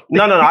IT class?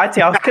 No, IT.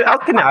 I was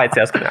kidding at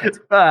IT.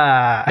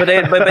 But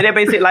they're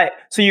basically like,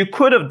 so you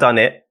could have done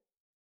it,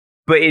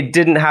 but it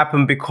didn't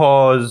happen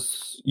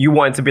because you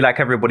wanted to be like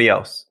everybody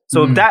else.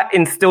 So that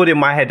instilled in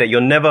my head that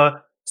you're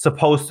never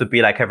supposed to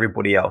be like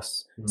everybody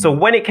else. So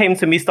when it came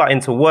to me starting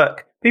to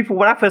work,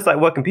 when I first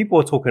started working, people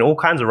were talking all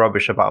kinds of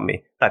rubbish about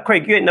me. Like,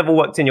 Craig, you ain't never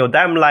worked in your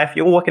damn life.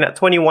 You're working at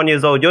 21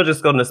 years old. You're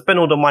just going to spend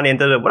all the money. And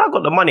when I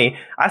got the money,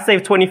 I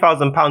saved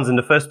 £20,000 in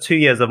the first 2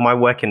 years of my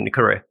working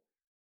career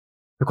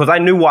because I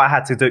knew what I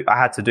had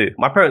to do.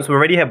 My parents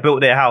already had built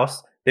their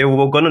house. They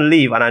were going to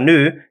leave. And I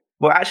knew,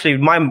 well, actually,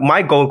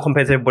 my goal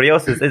compared to everybody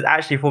else's is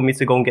actually for me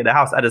to go and get the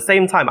house. At the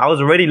same time, I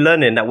was already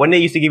learning that when they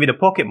used to give you the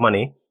pocket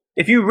money,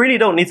 if you really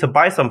don't need to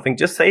buy something,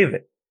 just save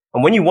it.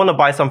 And when you want to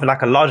buy something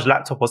like a large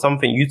laptop or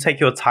something, you take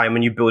your time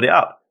and you build it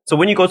up. So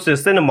when you go to the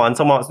cinema and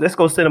someone asks, let's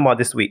go cinema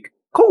this week.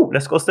 Cool,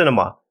 let's go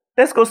cinema.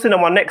 Let's go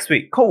cinema next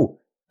week.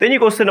 Cool. Then you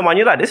go cinema and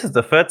you're like, this is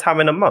the third time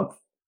in a month.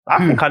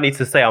 I think I need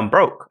to say I'm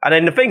broke. And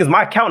then the thing is,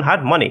 my account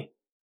had money.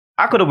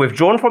 I could have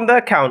withdrawn from the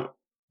account,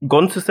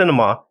 gone to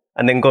cinema,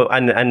 and then go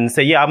and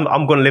say, yeah,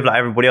 I'm going to live like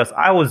everybody else.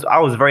 I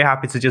was very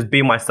happy to just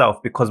be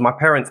myself because my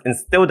parents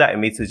instilled that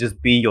in me to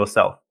just be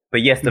yourself.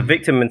 But yes, the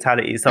victim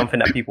mentality is something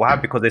that people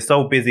have because they're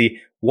so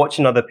busy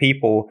watching other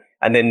people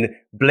and then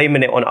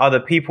blaming it on other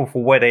people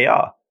for where they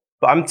are.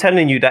 But I'm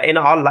telling you that in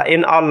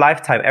our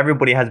lifetime,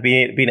 everybody has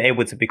been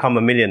able to become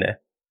a millionaire.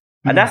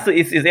 And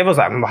it was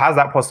like, how's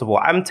that possible?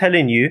 I'm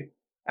telling you,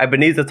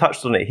 Ebenezer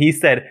touched on it. He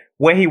said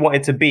where he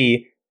wanted to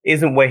be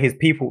isn't where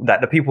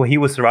the people he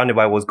was surrounded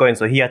by was going.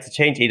 So he had to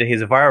change either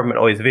his environment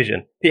or his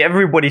vision.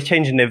 Everybody's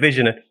changing their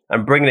vision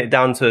and bringing it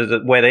down to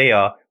where they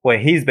are, where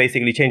he's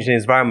basically changing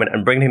his environment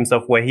and bringing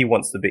himself where he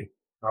wants to be.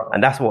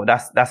 And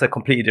that's a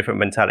completely different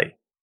mentality.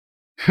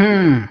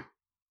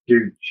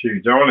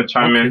 Huge. I want to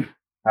chime in.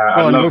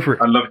 Okay. Go for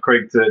it. I'd love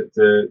Craig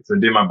to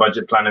do my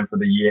budget planning for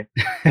the year.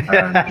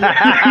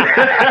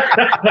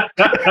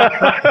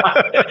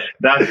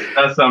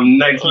 That's some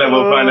next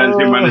level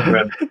financial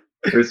management.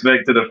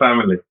 Respect to the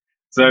family.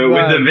 So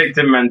with the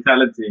victim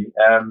mentality,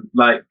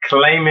 like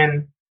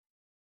claiming,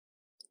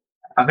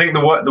 I think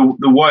the words.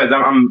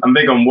 I'm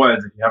big on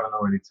words. If you haven't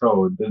already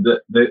told,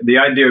 the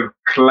idea of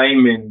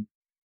claiming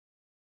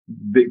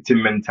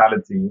victim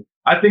mentality,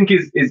 I think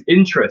is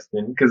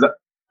interesting, because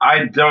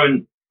I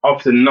don't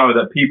often know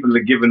that people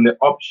are given the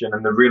option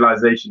and the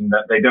realization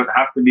that they don't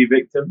have to be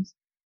victims.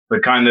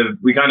 We kind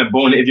of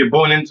born. If you're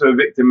born into a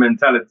victim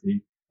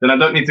mentality, then I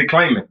don't need to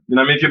claim it. You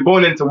know, I mean, if you're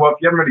born into wealth,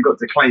 you haven't really got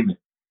to claim it.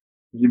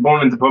 If you're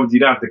born into poverty, you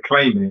don't have to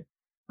claim it,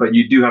 but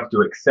you do have to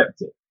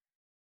accept it.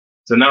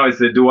 So now it's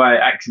do I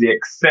actually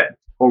accept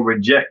or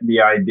reject the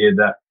idea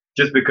that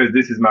just because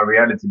this is my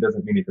reality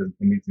doesn't mean it doesn't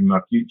mean it's my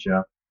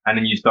future, and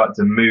then you start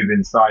to move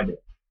inside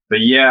it.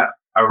 But yeah,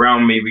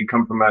 around me, we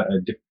come from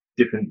a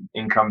different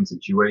income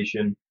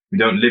situation. We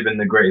don't live in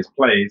the greatest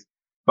place,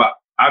 but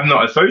I'm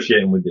not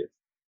associating with this.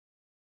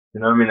 You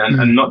know what I mean?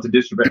 And not to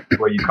disrespect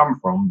where you come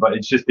from, but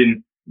it's just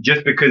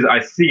because I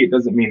see it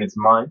doesn't mean it's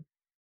mine.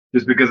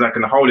 Just because I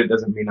can hold it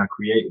doesn't mean I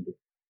created it.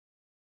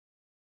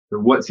 So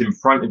what's in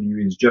front of you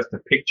is just a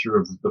picture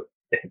of the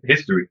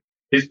history.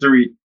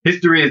 History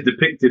is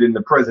depicted in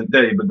the present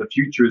day, but the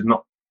future is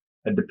not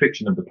a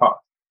depiction of the past.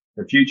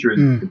 The future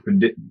is the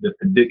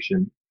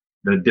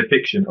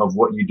depiction of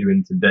what you do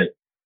in today.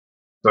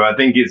 So I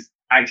think it's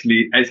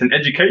an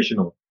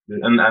educational,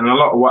 and a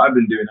lot of what I've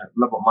been doing, I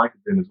love what Mike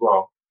is doing as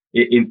well.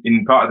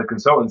 In part of the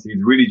consultancy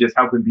is really just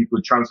helping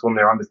people transform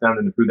their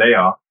understanding of who they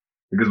are.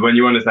 Because when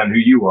you understand who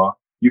you are,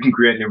 you can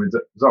create new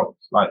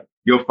results. Like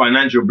your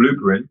financial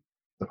blueprint,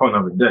 the whole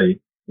other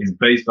day, is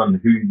based on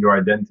who your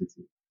identity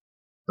is.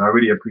 So I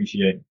really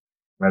appreciate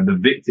the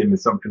victim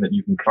is something that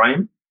you can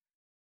claim,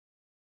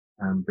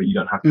 but you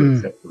don't have to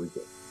accept or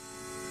reject.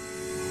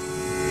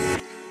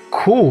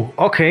 Cool.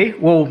 Okay.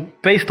 Well,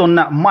 based on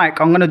that, Mike,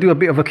 I'm going to do a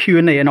bit of a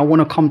Q&A, and I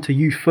want to come to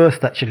you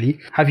first, actually.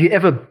 Have you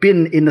ever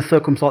been in a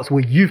circumstance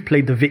where you've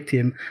played the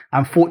victim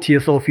and thought to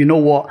yourself, you know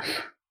what,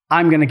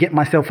 I'm going to get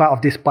myself out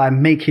of this by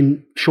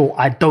making sure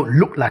I don't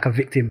look like a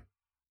victim?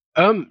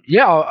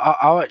 Yeah,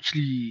 I'll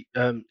actually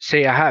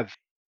say I have.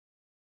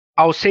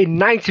 I'll say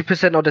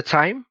 90% of the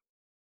time,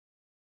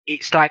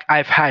 it's like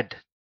I've had.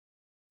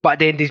 But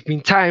then there's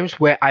been times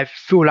where I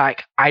feel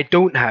like I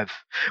don't have.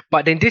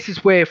 But then this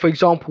is where, for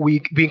example,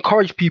 we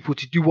encourage people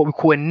to do what we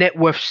call a net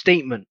worth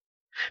statement.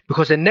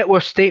 Because a net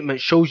worth statement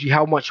shows you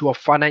how much you are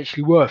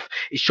financially worth.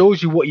 It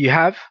shows you what you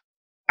have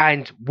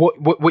and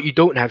what you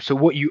don't have. So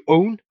what you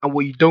own and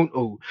what you don't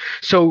own.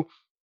 So,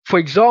 for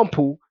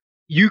example,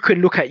 you can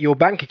look at your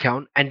bank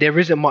account and there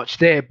isn't much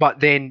there, but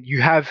then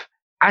you have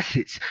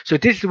assets. So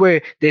this is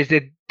where there is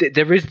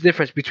a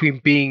difference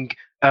between being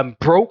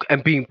broke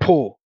and being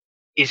poor.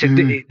 Is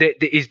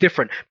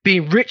different.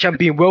 Being rich and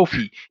being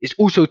wealthy is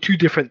also two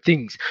different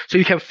things. So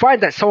you can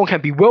find that someone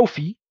can be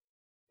wealthy,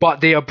 but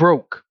they are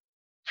broke.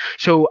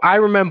 So I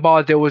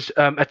remember there was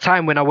a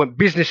time when I went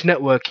business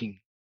networking,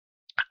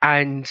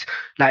 and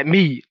like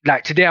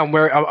today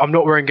I'm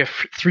not wearing a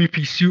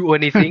three-piece suit or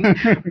anything,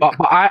 but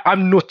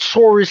I'm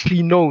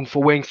notoriously known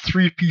for wearing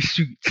three-piece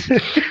suits.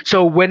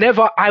 So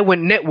whenever I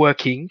went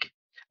networking,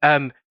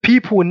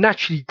 people would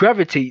naturally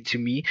gravitate to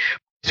me.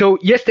 So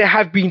yes, there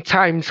have been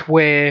times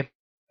where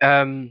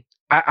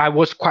I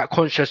was quite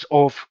conscious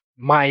of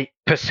my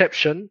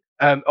perception,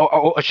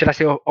 or should I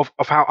say of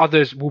how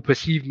others will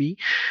perceive me.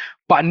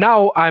 But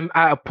now I'm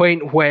at a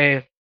point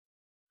where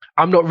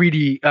I'm not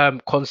really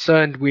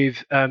concerned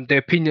with the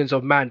opinions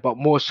of man, but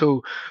more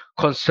so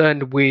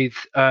concerned with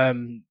I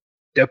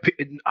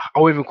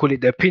won't even call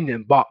it the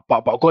opinion, but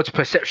God's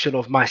perception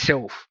of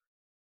myself.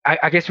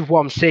 I guess with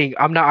what I'm saying,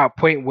 I'm now at a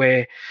point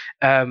where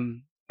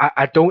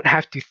I don't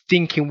have to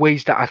think in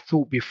ways that I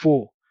thought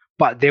before.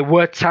 But there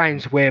were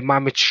times where my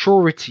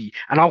maturity,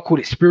 and I'll call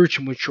it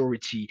spiritual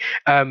maturity,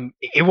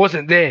 it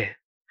wasn't there.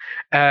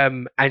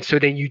 And so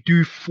then you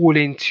do fall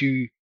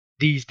into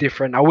these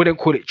different, I wouldn't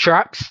call it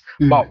traps,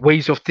 but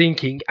ways of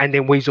thinking and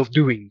then ways of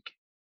doing.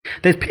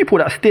 There's people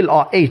that are still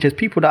our age. There's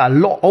people that are a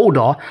lot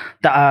older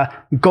that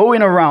are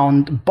going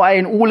around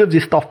buying all of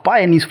this stuff,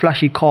 buying these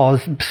flashy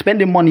cars,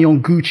 spending money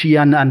on Gucci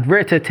and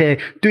rare-tete,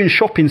 doing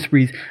shopping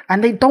sprees,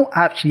 and they don't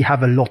actually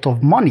have a lot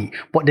of money,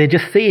 but they're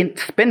just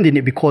spending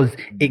it because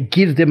it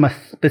gives them a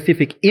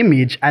specific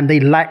image and they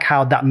like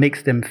how that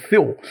makes them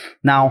feel.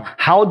 Now,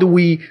 how do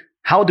we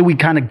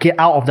kind of get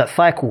out of that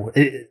cycle?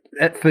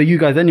 For you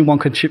guys, anyone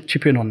can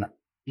chip in on that.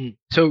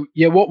 So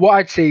yeah, what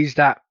I'd say is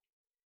that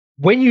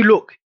when you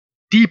look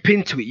deep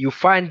into it, you'll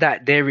find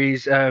that there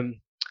is,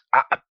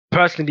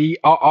 personally,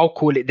 I'll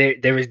call it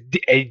there is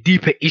a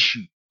deeper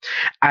issue,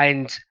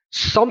 and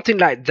something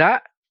like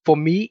that for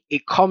me,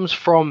 it comes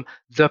from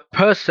the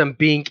person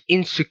being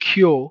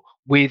insecure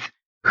with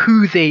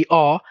who they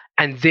are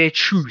and their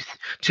truth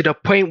to the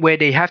point where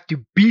they have to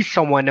be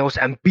someone else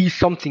and be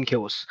something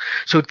else.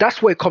 So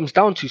that's what it comes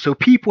down to. So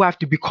people have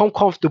to become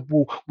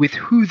comfortable with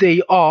who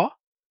they are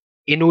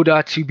in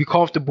order to be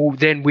comfortable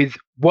then with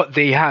what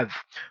they have.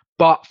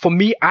 But for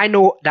me, I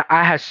know that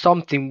I have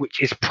something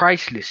which is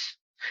priceless.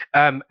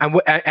 And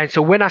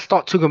so when I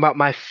start talking about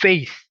my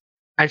faith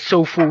and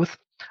so forth,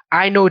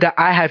 I know that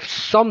I have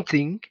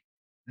something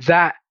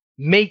that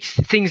makes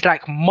things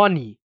like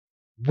money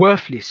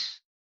worthless.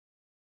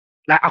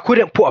 Like I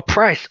couldn't put a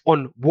price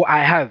on what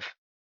I have.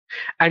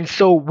 And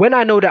so when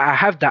I know that I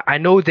have that, I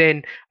know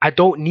then I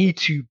don't need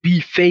to be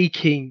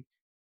faking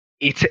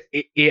it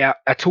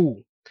at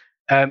all.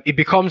 It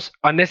becomes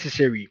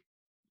unnecessary.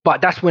 But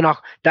that's when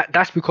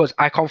that's because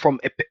I come from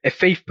a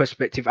faith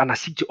perspective and I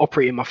seek to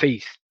operate in my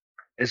faith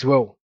as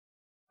well.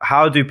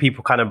 How do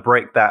people kind of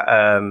break that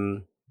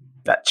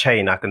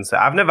chain? I can say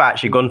I've never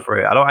actually gone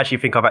through it. I don't actually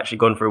think I've actually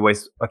gone through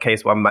a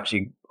case where I'm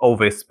actually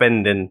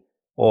overspending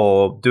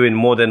or doing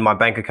more than my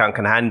bank account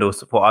can handle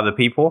for other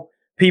people.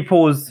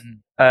 People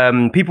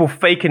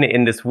faking it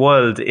in this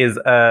world is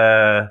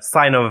a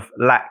sign of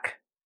lack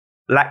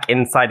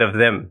inside of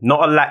them,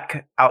 not a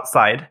lack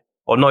outside,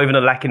 or not even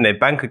a lack in their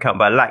bank account,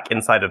 but a lack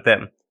inside of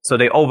them. So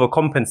they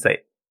overcompensate.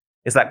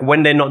 It's like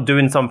when they're not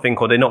doing something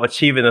or they're not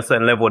achieving a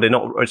certain level, or they're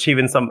not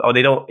achieving or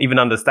they don't even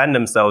understand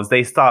themselves,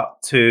 they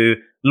start to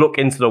look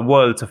into the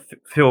world to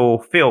feel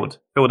filled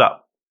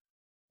up.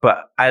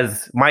 But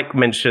as Mike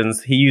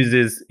mentions,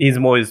 he's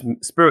more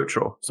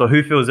spiritual. So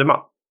who fills him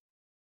up?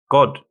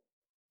 God.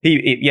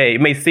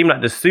 It may seem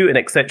like the suit and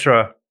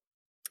etc.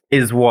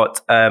 is what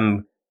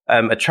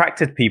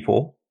attracted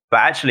people,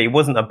 but actually it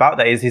wasn't about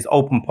that. It's his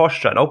open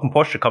posture, and open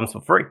posture comes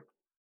for free.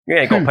 You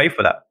ain't got to pay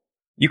for that.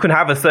 You can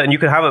have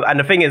and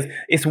the thing is,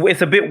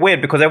 it's a bit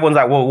weird because everyone's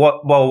like,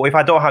 well, if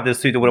I don't have this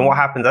suit, then what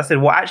happens? I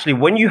said, well, actually,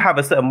 when you have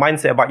a certain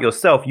mindset about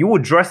yourself, you will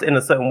dress in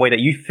a certain way that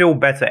you feel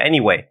better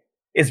anyway.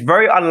 It's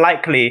very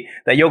unlikely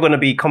that you're going to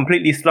be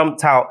completely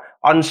slumped out,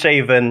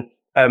 unshaven,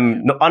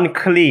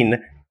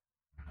 unclean,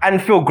 and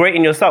feel great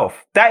in yourself.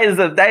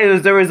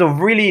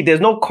 There's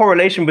no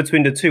correlation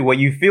between the two where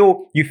you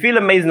feel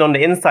amazing on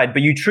the inside,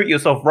 but you treat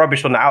yourself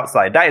rubbish on the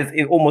outside. That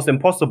is almost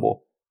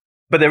impossible.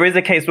 But there is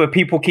a case where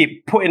people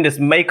keep putting this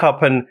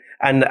makeup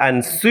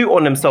and suit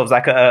on themselves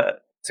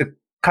to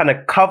kind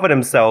of cover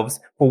themselves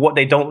for what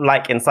they don't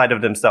like inside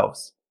of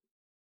themselves.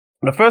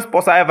 The first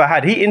boss I ever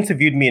had, he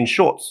interviewed me in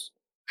shorts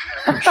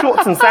and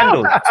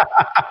sandals.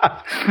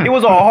 It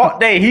was a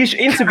hot day. He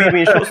interviewed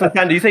me in shorts and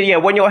sandals. He said, yeah,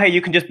 when you're here,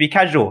 you can just be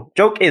casual.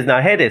 Joke is,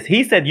 now hear this.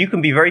 He said, you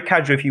can be very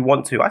casual if you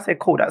want to. I said,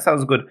 cool, that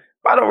sounds good.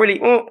 But I don't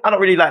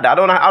really like that. I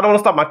don't want to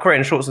start my career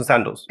in shorts and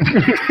sandals.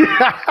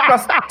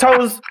 Plus,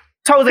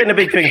 toes ain't a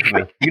big thing for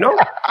me, you know?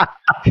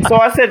 He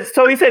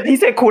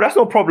said, cool, that's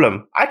no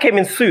problem. I came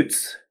in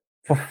suits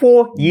for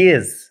 4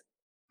 years.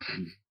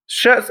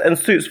 Shirts and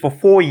suits for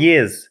 4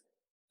 years.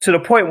 To the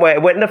point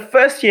where when the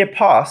first year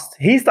passed,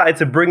 he started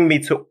to bring me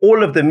to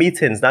all of the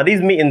meetings. Now,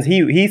 these meetings,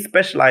 he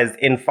specialized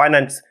in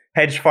finance,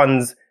 hedge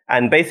funds,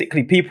 and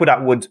basically people that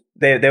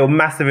they were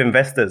massive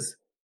investors.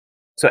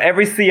 So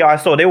every CEO I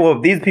saw,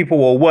 these people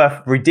were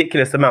worth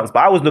ridiculous amounts, but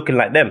I was looking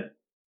like them.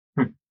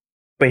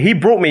 But he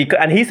brought me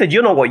and he said,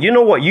 you know what,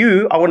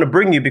 I want to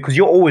bring you because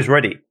you're always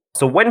ready.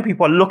 So when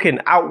people are looking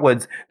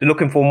outwards, they're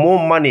looking for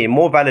more money,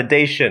 more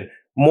validation,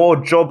 more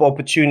job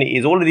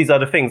opportunities, all of these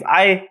other things.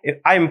 I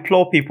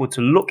implore people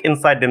to look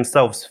inside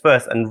themselves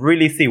first and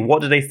really see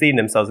what do they see in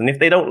themselves. And if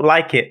they don't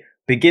like it,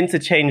 begin to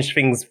change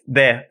things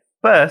there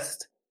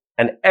first,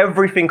 and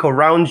everything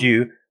around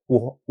you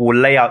will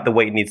lay out the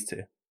way it needs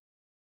to.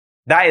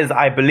 That is,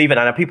 I believe in.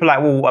 And people are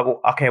like,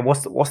 well, okay,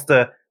 what's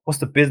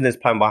the business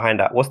plan behind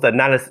that? What's the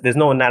analysis? There's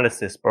no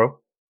analysis, bro.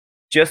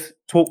 Just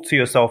talk to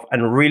yourself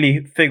and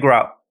really figure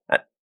out,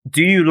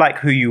 do you like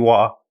who you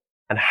are?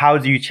 And how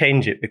do you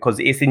change it? Because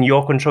it's in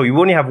your control. You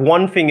only have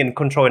one thing in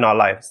control in our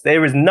lives.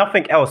 There is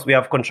nothing else we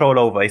have control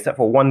over except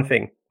for one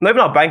thing. Not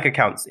even our bank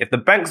accounts. If the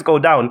banks go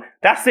down,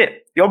 that's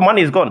it. Your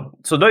money is gone.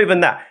 So not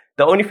even that.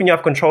 The only thing you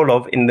have control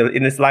of in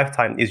this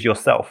lifetime is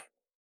yourself.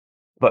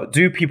 But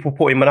do people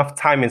put enough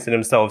time into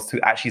themselves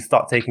to actually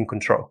start taking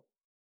control?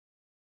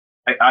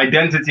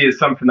 Identity is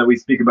something that we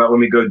speak about when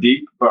we go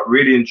deep, but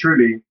really and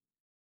truly,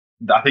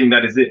 I think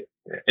that is it.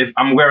 If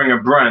I'm wearing a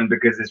brand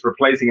because it's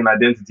replacing an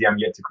identity I'm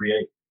yet to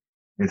create,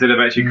 instead of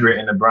actually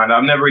creating a brand.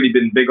 I've never really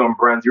been big on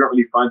brands. You don't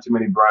really find too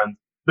many brands.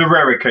 The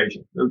rare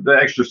occasion, the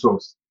extra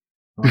sauce.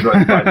 But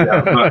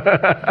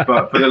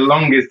for the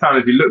longest time,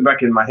 if you look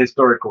back in my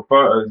historical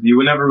photos, you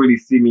will never really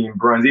see me in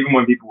brands, even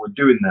when people were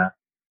doing that,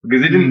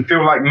 because it didn't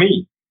feel like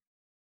me.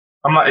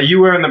 I'm like, are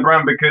you wearing the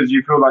brand because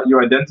you feel like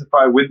you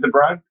identify with the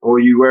brand, or are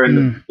you wearing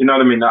the, you know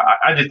what I mean?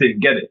 I just didn't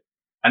get it.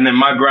 And then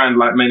my brand,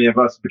 like many of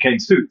us, became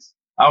suits.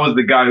 I was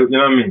the guy who, you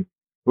know what I mean?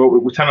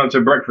 We turned up to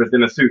breakfast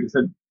in a suit. He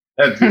said,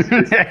 I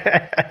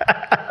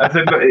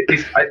said, look,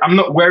 I'm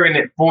not wearing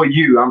it for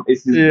you.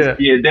 It's the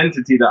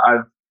identity that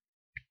I've,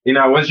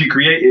 once you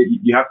create it,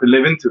 you have to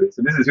live into it.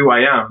 So this is who I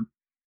am.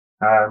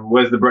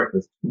 Where's the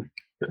breakfast?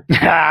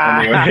 Anyway,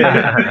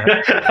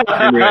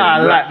 I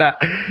like that.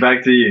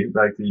 Back to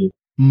you.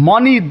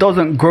 Money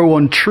doesn't grow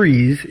on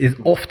trees is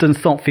often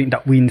something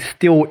that we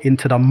instill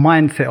into the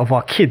mindset of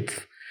our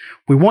kids.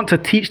 We want to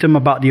teach them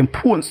about the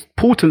importance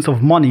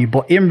of money,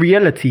 but in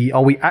reality,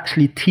 are we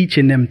actually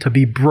teaching them to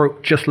be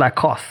broke just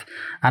like us?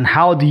 And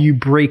how do you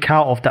break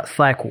out of that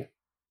cycle?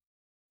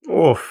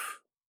 Oof.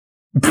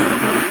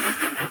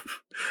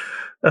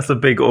 That's a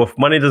big oof.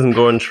 Money doesn't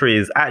grow on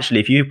trees.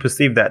 Actually, if you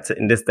perceive that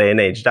in this day and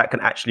age, that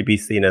can actually be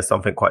seen as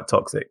something quite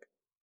toxic.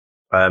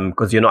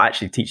 Because you're not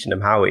actually teaching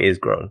them how it is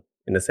grown,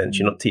 in a sense.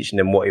 You're not teaching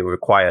them what it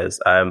requires.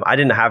 I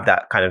didn't have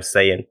that kind of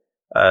saying.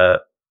 I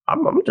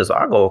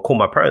go call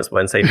my parents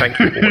and say thank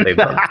you for what they've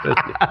done.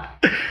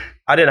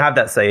 I didn't have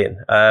that saying.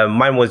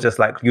 Mine was just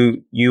like,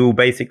 you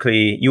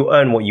basically, you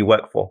earn what you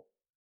work for.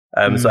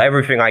 So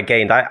everything I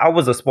gained, I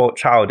was a spoiled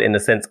child in the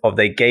sense of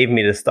they gave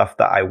me the stuff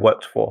that I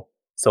worked for.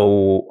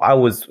 So I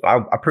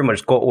pretty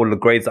much got all the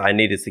grades that I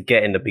needed to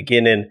get in the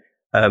beginning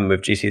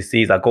with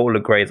GCSEs. I got all the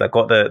grades. I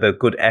got the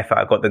good effort.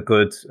 I got the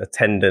good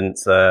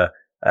attendance,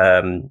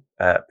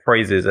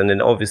 praises. And then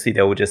obviously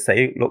they would just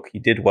say, look, you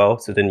did well.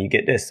 So then you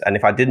get this. And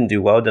if I didn't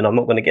do well, then I'm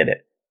not going to get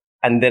it.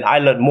 And then I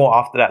learned more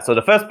after that. So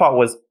the first part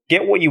was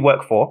get what you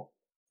work for.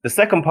 The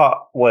second part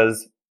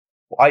was,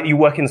 are you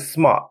working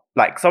smart?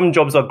 Like some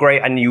jobs are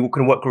great and you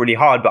can work really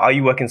hard, but are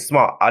you working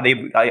smart? Are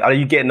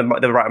you getting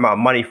the right amount of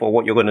money for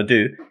what you're going to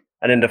do?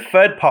 And then the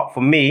third part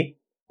for me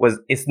was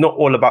it's not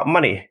all about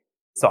money.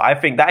 So I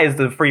think that is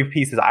the three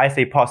pieces I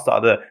say pass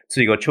to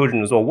your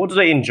children as well. What do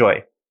they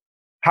enjoy?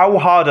 How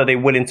hard are they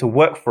willing to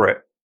work for it?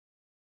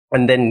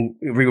 And then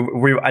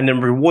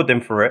reward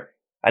them for it.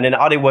 And then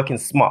are they working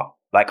smart?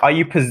 Like, are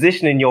you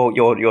positioning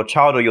your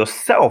child or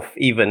yourself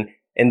even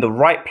in the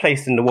right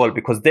place in the world?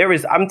 Because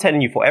I'm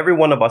telling you, for every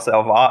one of us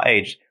of our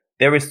age,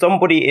 there is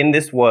somebody in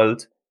this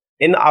world,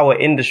 in our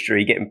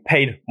industry, getting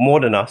paid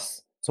more than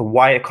us. So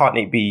why can't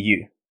it be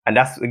you? And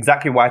that's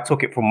exactly why I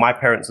took it from my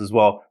parents as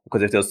well.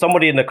 Because if there was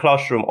somebody in the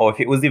classroom, or if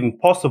it was even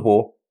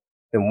possible,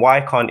 then why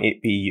can't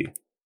it be you?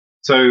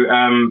 So,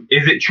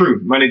 is it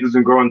true money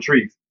doesn't grow on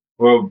trees?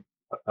 Well,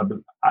 I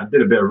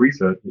did a bit of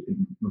research.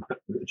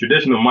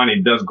 Traditional money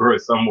does grow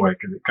somewhere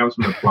because it comes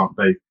from the plant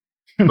base,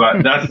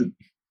 but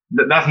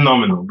that's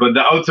nominal. But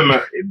the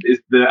ultimate is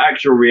the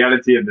actual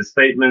reality of the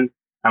statement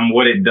and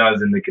what it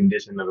does in the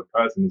condition of a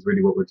person is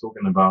really what we're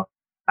talking about.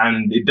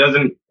 And it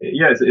doesn't.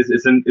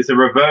 It's a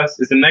reverse.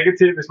 It's a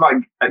negative. It's like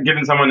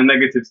giving someone a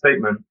negative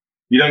statement.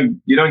 You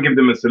don't give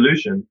them a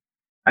solution,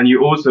 and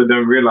you also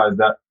don't realize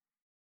that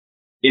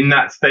in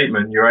that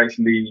statement you're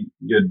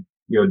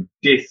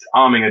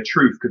disarming a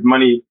truth, because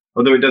money,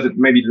 although it doesn't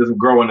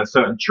grow on a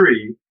certain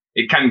tree,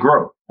 it can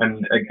grow.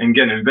 And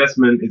again,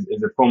 investment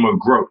is a form of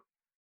growth.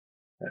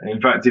 In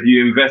fact, if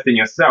you invest in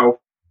yourself,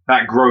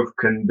 that growth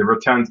the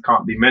returns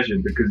can't be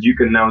measured, because you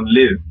can now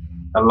live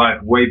a life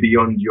way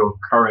beyond your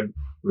current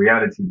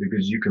reality,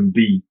 because you can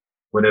be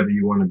whatever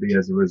you want to be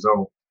as a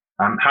result.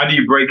 How do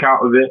you break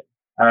out of it?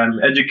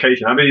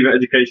 Education. I believe that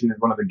education is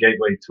one of the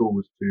gateway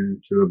tools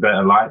to a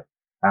better life.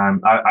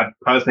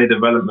 Personal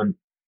development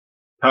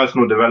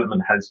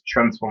has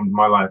transformed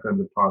my life over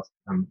the past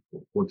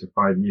 4 to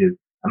 5 years.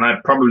 And I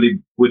probably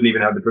wouldn't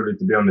even have the privilege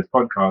to be on this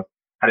podcast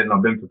had it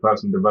not been for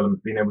personal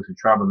development, being able to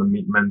travel and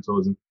meet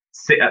mentors and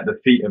sit at the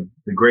feet of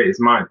the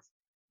greatest minds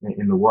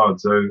in the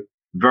world. So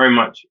very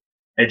much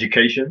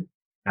education,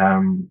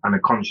 and a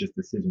conscious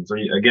decision. So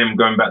again,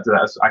 going back to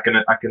that, I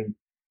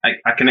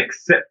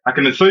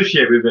can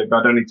associate with it, but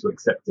I don't need to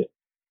accept it.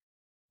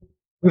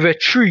 With a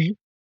tree,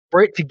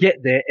 for it to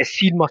get there, a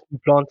seed must be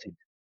planted.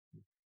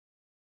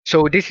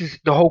 So this is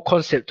the whole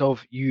concept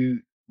of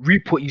you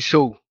reap what you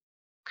sow.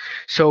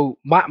 So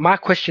my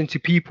question to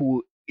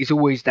people is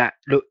always that,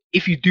 look,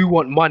 if you do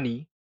want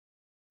money,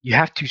 you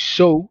have to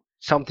sow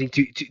something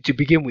to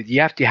begin with. You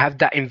have to have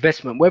that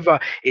investment, whether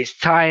it's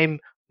time,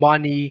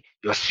 money,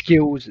 your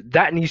skills,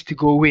 that needs to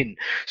go in.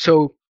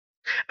 So,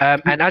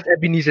 and as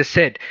Ebenezer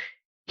said,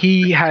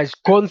 he has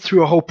gone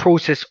through a whole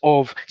process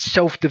of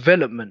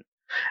self-development.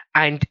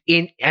 And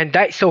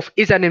that itself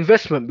is an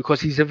investment,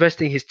 because he's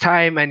investing his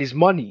time and his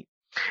money.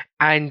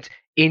 And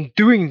in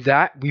doing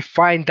that, we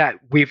find that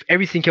with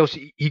everything else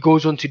he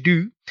goes on to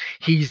do,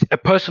 he's a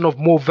person of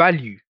more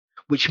value,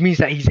 which means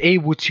that he's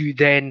able to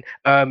then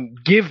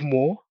give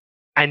more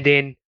and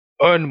then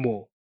earn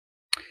more.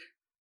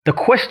 The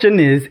question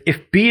is,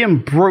 if being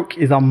broke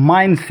is a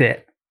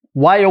mindset,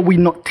 why are we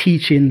not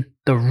teaching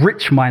the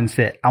rich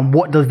mindset? And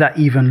what does that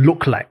even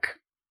look like?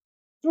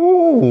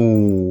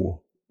 Ooh.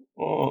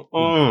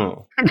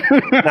 Now,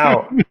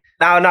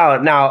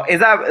 is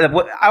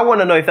that? I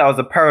want to know if that was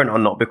apparent or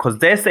not, because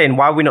they're saying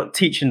why are we not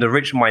teaching the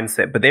rich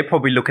mindset, but they're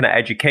probably looking at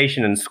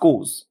education in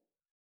schools.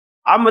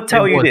 I'm gonna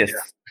tell you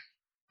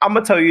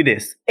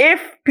this.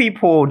 If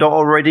people don't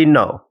already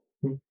know,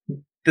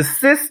 the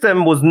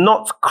system was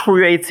not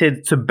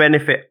created to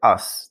benefit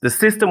us. The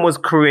system was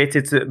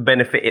created to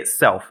benefit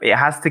itself. It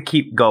has to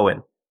keep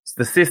going. So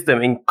the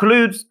system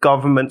includes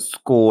government,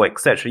 school,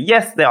 etc.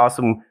 Yes, there are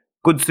some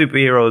good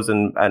superheroes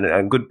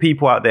and good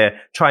people out there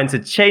trying to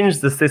change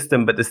the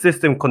system, but the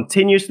system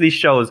continuously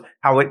shows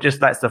how it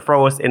just likes to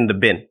throw us in the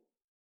bin.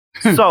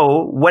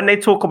 So when they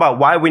talk about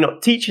why we're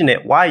not teaching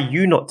it, why are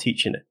you not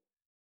teaching it?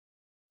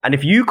 And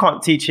if you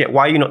can't teach it,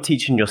 why are you not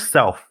teaching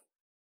yourself?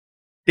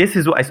 This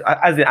is what,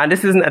 and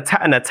this isn't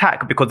an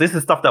attack, because this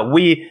is stuff that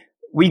we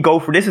go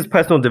through. This is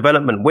personal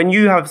development. When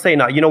you have saying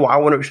that, you know what, I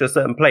want to reach a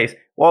certain place.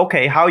 Well,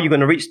 okay, how are you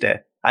going to reach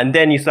there? And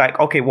then you're like,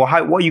 okay, well,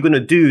 what are you going to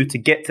do to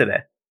get to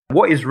there?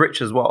 What is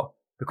rich as well?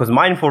 Because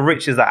mindful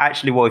rich is that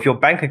actually, well, if your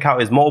bank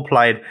account is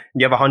multiplied and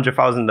you have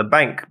 100,000 in the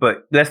bank,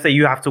 but let's say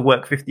you have to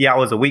work 50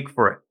 hours a week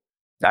for it.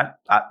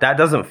 That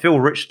doesn't feel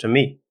rich to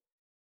me.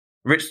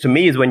 Rich to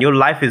me is when your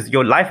life is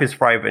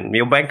thriving.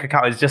 Your bank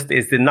account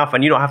is enough,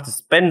 and you don't have to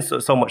spend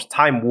so much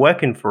time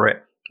working for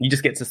it. You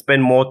just get to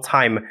spend more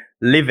time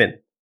living.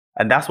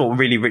 And that's what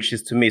really rich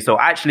is to me. So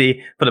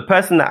actually, for the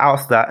person that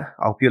asked that,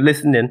 I hope you're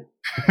listening.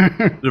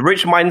 The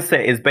rich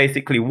mindset is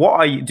basically,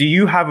 do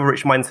you have a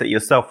rich mindset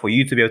yourself for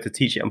you to be able to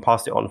teach it and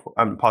pass it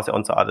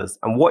on to others?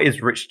 And what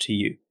is rich to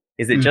you?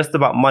 Is it just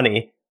about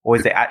money, or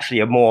is it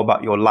actually more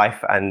about your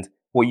life and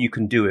what you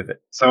can do with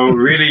it? So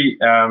really,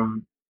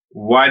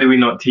 why do we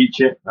not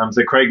teach it?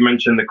 So Craig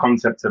mentioned the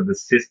concept of the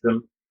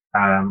system.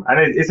 And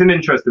it's an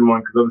interesting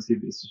one, because obviously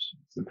it's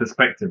a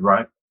perspective,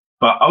 right?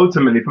 But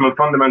ultimately, from a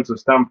fundamental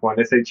standpoint,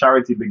 they say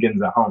charity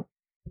begins at home.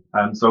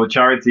 So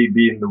charity,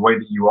 being the way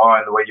that you are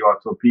and the way you are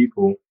to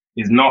people,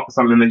 is not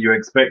something that you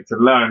expect to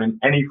learn in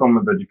any form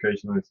of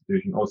educational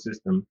institution or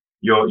system.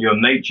 Your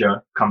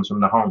nature comes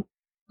from the home.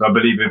 So I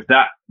believe if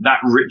that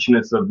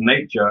richness of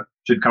nature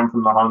should come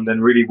from the home,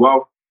 then really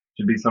wealth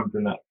should be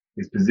something that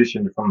is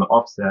positioned from the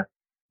offset,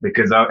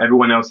 because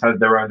everyone else has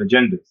their own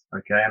agendas.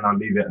 Okay, and I'll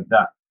leave it at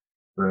that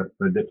for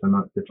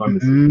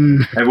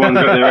diplomacy. Everyone's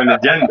got their own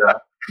agenda.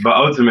 But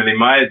ultimately,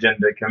 my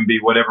agenda can be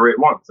whatever it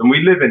wants. And we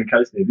live in,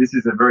 Casey, this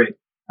is a very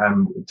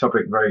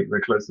topic very,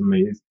 very close to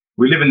me, is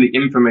we live in the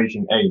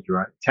information age,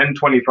 right? 10,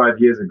 25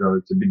 years ago,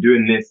 to be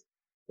doing this,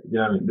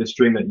 this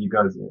stream that you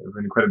guys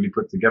have incredibly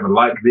put together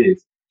like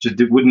this,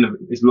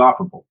 it's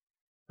laughable.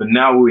 But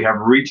now we have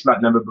reached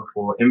like never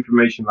before,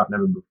 information like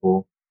never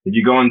before. If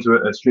you go onto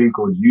a stream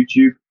called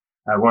YouTube,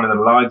 one of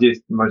the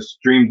largest, most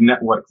streamed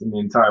networks in the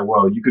entire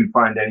world, you can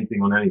find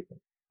anything on anything.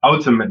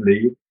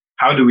 Ultimately,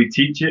 how do we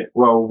teach it?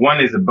 Well,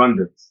 one is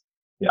abundance.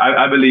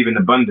 I believe in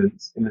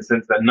abundance in the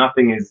sense that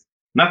nothing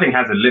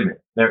has a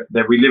limit.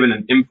 We live in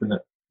an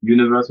infinite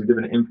universe. We live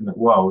in an infinite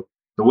world.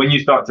 So when you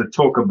start to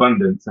talk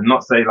abundance and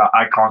not say like,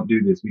 I can't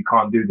do this, we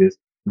can't do this,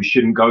 we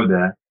shouldn't go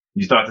there,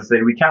 you start to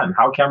say we can.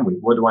 How can we?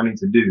 What do I need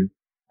to do?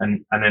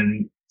 And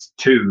then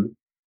two,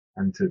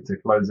 and to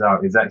close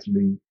out, is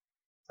actually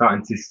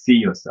starting to see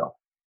yourself.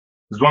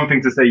 There's one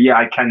thing to say, yeah,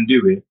 I can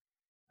do it,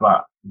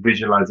 but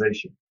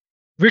visualization.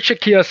 Richard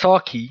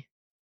Kiyosaki,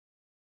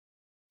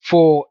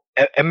 for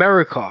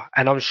America,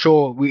 and I'm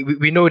sure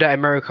we know that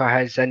America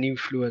has an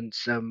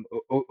influence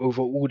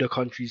over all the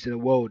countries in the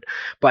world,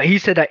 but he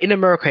said that in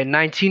America in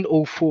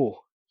 1904,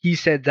 he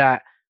said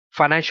that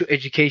financial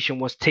education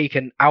was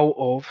taken out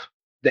of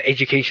the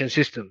education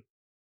system.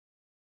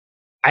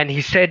 And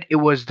he said it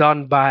was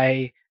done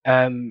by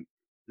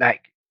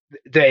like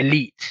the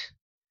elite.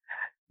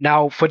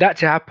 Now, for that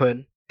to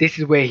happen, this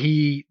is where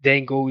he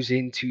then goes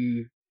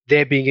into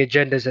there being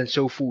agendas and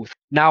so forth.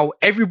 Now,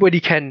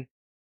 everybody can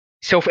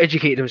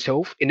self-educate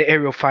themselves in the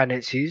area of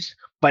finances,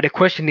 but the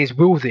question is,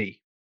 will they?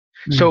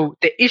 So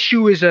the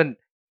issue isn't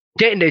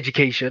getting the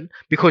education,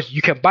 because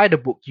you can buy the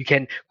book, you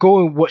can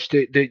go and watch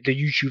the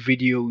YouTube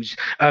videos,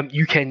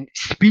 you can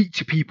speak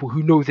to people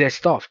who know their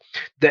stuff.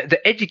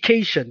 The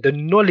education, the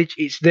knowledge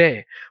is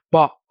there,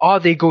 but are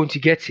they going to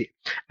get it?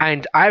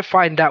 And I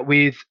find that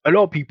with a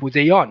lot of people,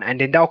 they aren't.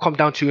 And then that'll come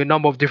down to a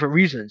number of different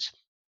reasons.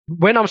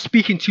 When I'm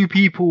speaking to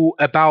people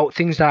about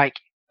things like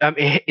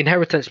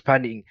inheritance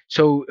planning,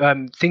 so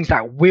things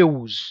like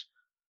wills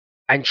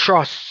and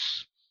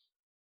trusts,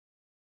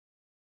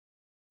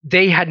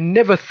 they had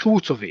never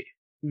thought of it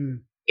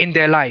in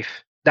their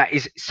life. That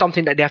is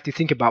something that they have to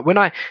think about. When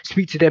I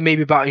speak to them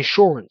maybe about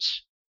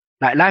insurance,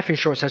 like life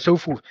insurance and so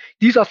forth,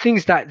 these are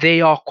things that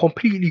they are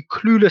completely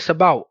clueless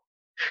about.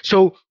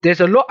 So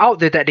there's a lot out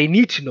there that they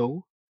need to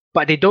know,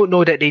 but they don't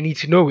know that they need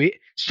to know it,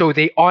 so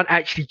they aren't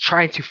actually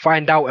trying to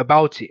find out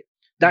about it.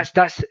 That's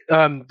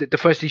the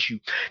first issue.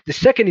 The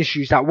second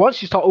issue is that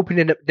once you start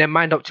opening their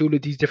mind up to all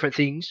of these different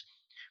things,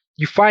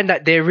 you find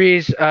that there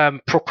is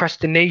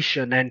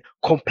procrastination and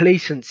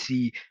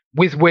complacency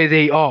with where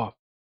they are.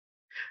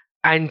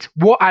 And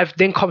what I've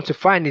then come to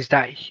find is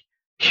that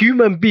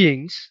human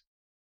beings,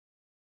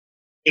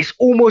 it's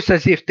almost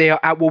as if they are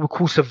at what we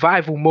call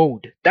survival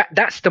mode.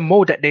 That's the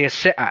mode that they are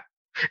set at.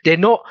 They're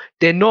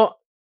not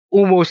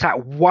almost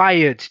like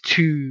wired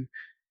to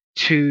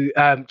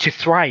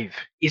thrive.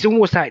 It's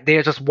almost like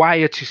they're just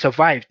wired to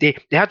survive. They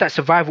have that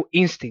survival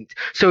instinct.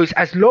 So it's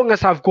as long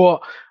as I've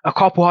got a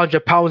couple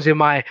 £100 in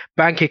my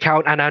bank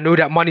account and I know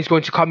that money's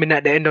going to come in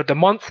at the end of the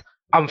month,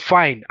 I'm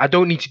fine. I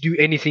don't need to do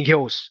anything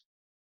else.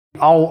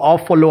 I'll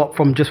follow up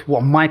from just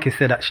what Mike has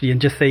said actually, and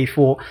just say,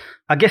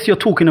 I guess you're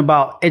talking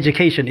about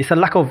education. It's a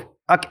lack of,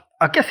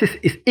 I guess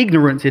it's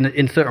ignorance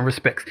in certain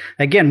respects.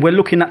 Again, we're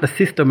looking at the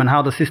system and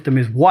how the system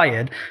is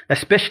wired,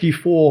 especially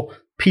for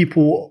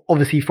people,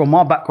 obviously from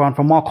our background,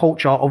 from our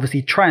culture,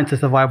 obviously trying to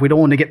survive. We don't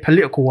want to get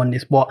political on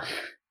this, but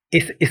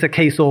it's a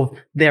case of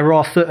there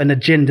are certain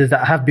agendas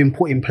that have been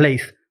put in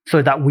place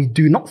so that we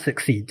do not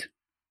succeed.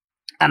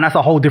 And that's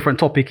a whole different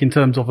topic in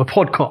terms of a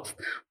podcast.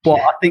 But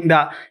I think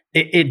that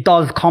it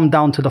does come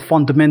down to the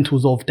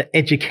fundamentals of the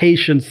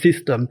education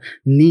system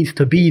needs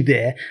to be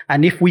there.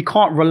 And if we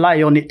can't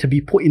rely on it to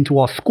be put into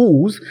our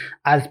schools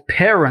as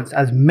parents,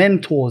 as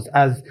mentors,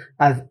 as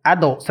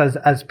adults,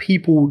 as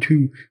people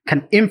who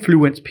can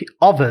influence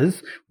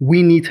others,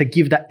 we need to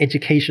give that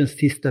education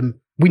system.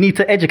 We need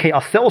to educate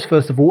ourselves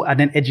first of all, and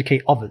then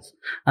educate others.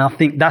 And I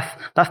think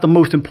that's the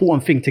most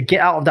important thing. To get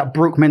out of that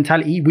broke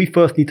mentality, we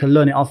first need to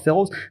learn it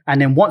ourselves,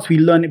 and then once we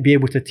learn it, be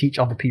able to teach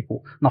other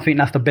people. And I think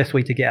that's the best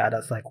way to get out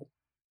of that cycle.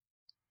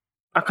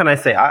 How can I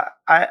say?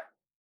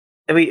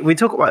 We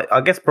talk about,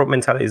 I guess, broke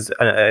mentality is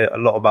a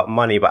lot about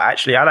money, but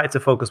actually, I like to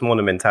focus more on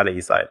the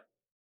mentality side.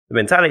 The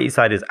mentality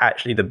side is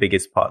actually the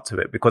biggest part to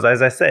it, because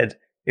as I said,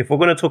 if we're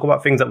going to talk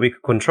about things that we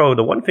can control,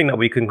 the one thing that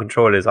we can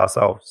control is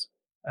ourselves.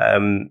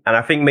 And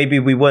I think maybe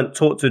we weren't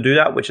taught to do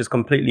that, which is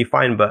completely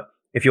fine. But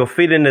if you're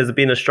feeling there's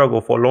been a struggle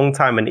for a long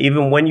time, and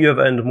even when you have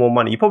earned more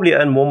money, you probably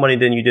earned more money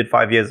than you did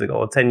 5 years ago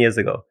or 10 years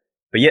ago,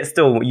 but yet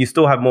still, you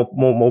still have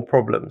more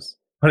problems.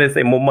 When I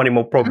say more money,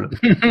 more problems.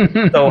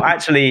 So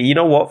actually, you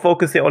know what?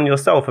 Focus it on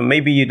yourself, and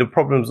maybe the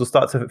problems will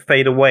start to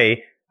fade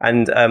away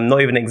and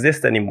not even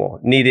exist anymore.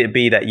 Need it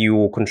be that you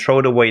will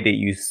control the way that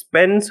you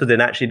spend, so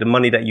then actually the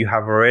money that you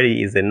have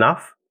already is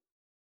enough,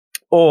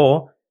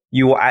 or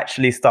you will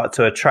actually start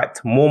to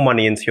attract more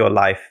money into your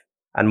life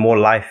and more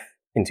life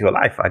into your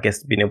life. I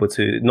guess being able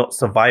to not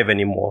survive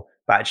anymore,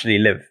 but actually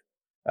live.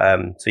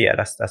 So yeah,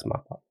 that's my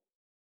part.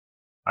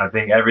 I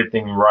think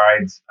everything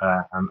rides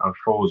and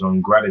falls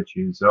on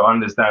gratitude. So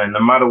understanding,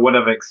 no matter what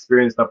I've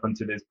experienced up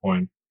until this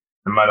point,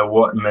 no matter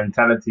what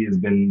mentality has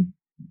been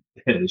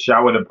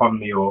showered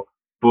upon me or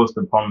forced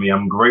upon me,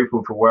 I'm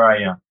grateful for where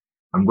I am.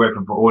 I'm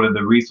grateful for all of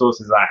the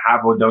resources I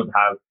have or don't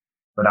have.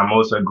 But I'm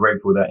also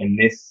grateful that in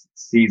this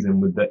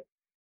season, with the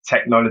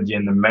technology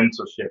and the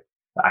mentorship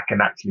that I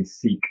can actually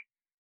seek,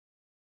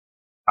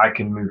 I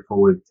can move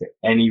forward to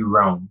any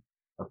realm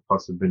of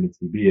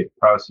possibility, be it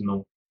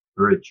personal,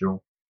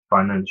 spiritual,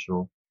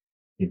 financial.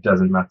 It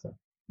doesn't matter.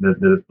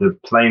 The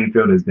playing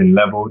field has been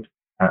leveled.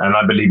 And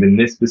I believe in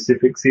this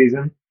specific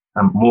season,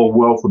 more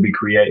wealth will be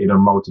created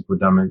on multiple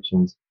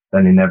dimensions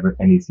than in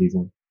any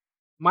season.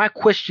 My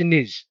question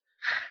is,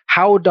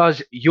 how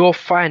does your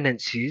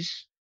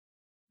finances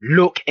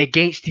look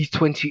against these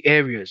 20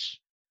 areas?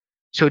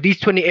 So these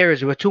 20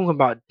 areas, we're talking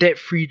about debt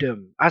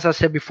freedom. As I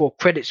said before,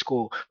 credit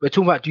score. We're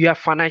talking about, do you have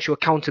financial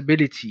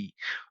accountability?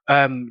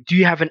 Do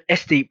you have an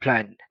estate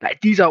plan? Like,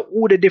 these are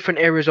all the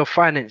different areas of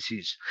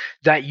finances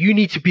that you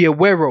need to be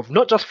aware of,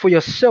 not just for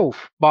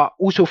yourself, but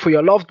also for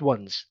your loved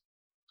ones.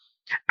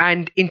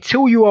 And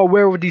until you are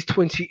aware of these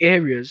 20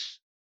 areas,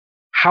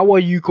 how are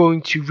you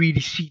going to really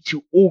seek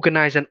to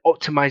organize and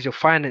optimize your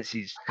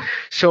finances?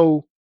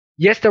 So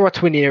yes, there are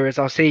 20 areas.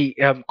 I'll say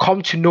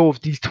come to know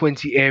of these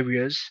 20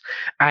 areas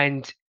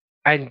and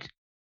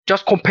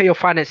just compare your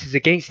finances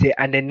against it.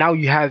 And then now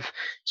you have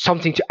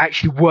something to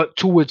actually work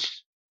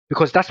towards,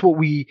 because that's what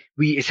we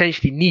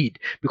essentially need.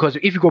 Because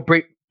if you go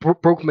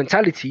broke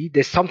mentality,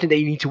 there's something that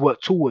you need to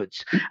work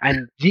towards.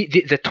 And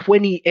the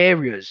 20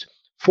 areas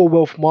for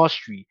wealth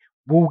mastery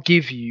will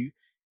give you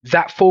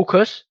that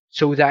focus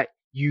so that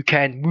you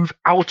can move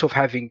out of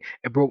having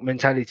a broke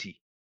mentality.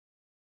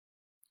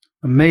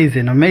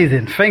 Amazing.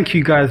 Thank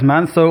you guys,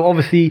 man. So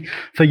obviously,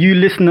 for you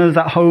listeners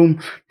at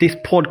home, this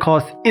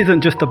podcast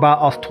isn't just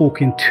about us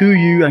talking to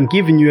you and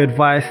giving you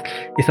advice.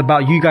 It's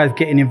about you guys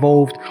getting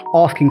involved,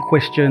 asking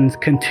questions,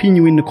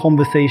 continuing the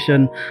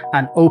conversation,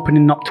 and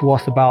opening up to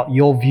us about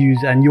your views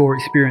and your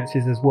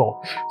experiences as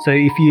well. So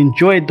if you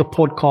enjoyed the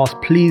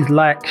podcast, please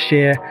like,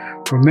 share.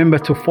 Remember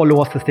to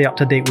follow us to stay up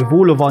to date with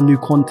all of our new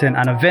content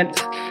and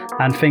events.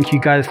 And thank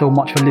you guys so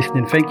much for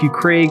listening. Thank you,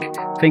 Craig.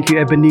 Thank you,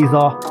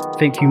 Ebenezer.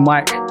 Thank you,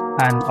 Mike.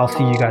 And I'll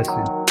see you guys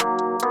soon.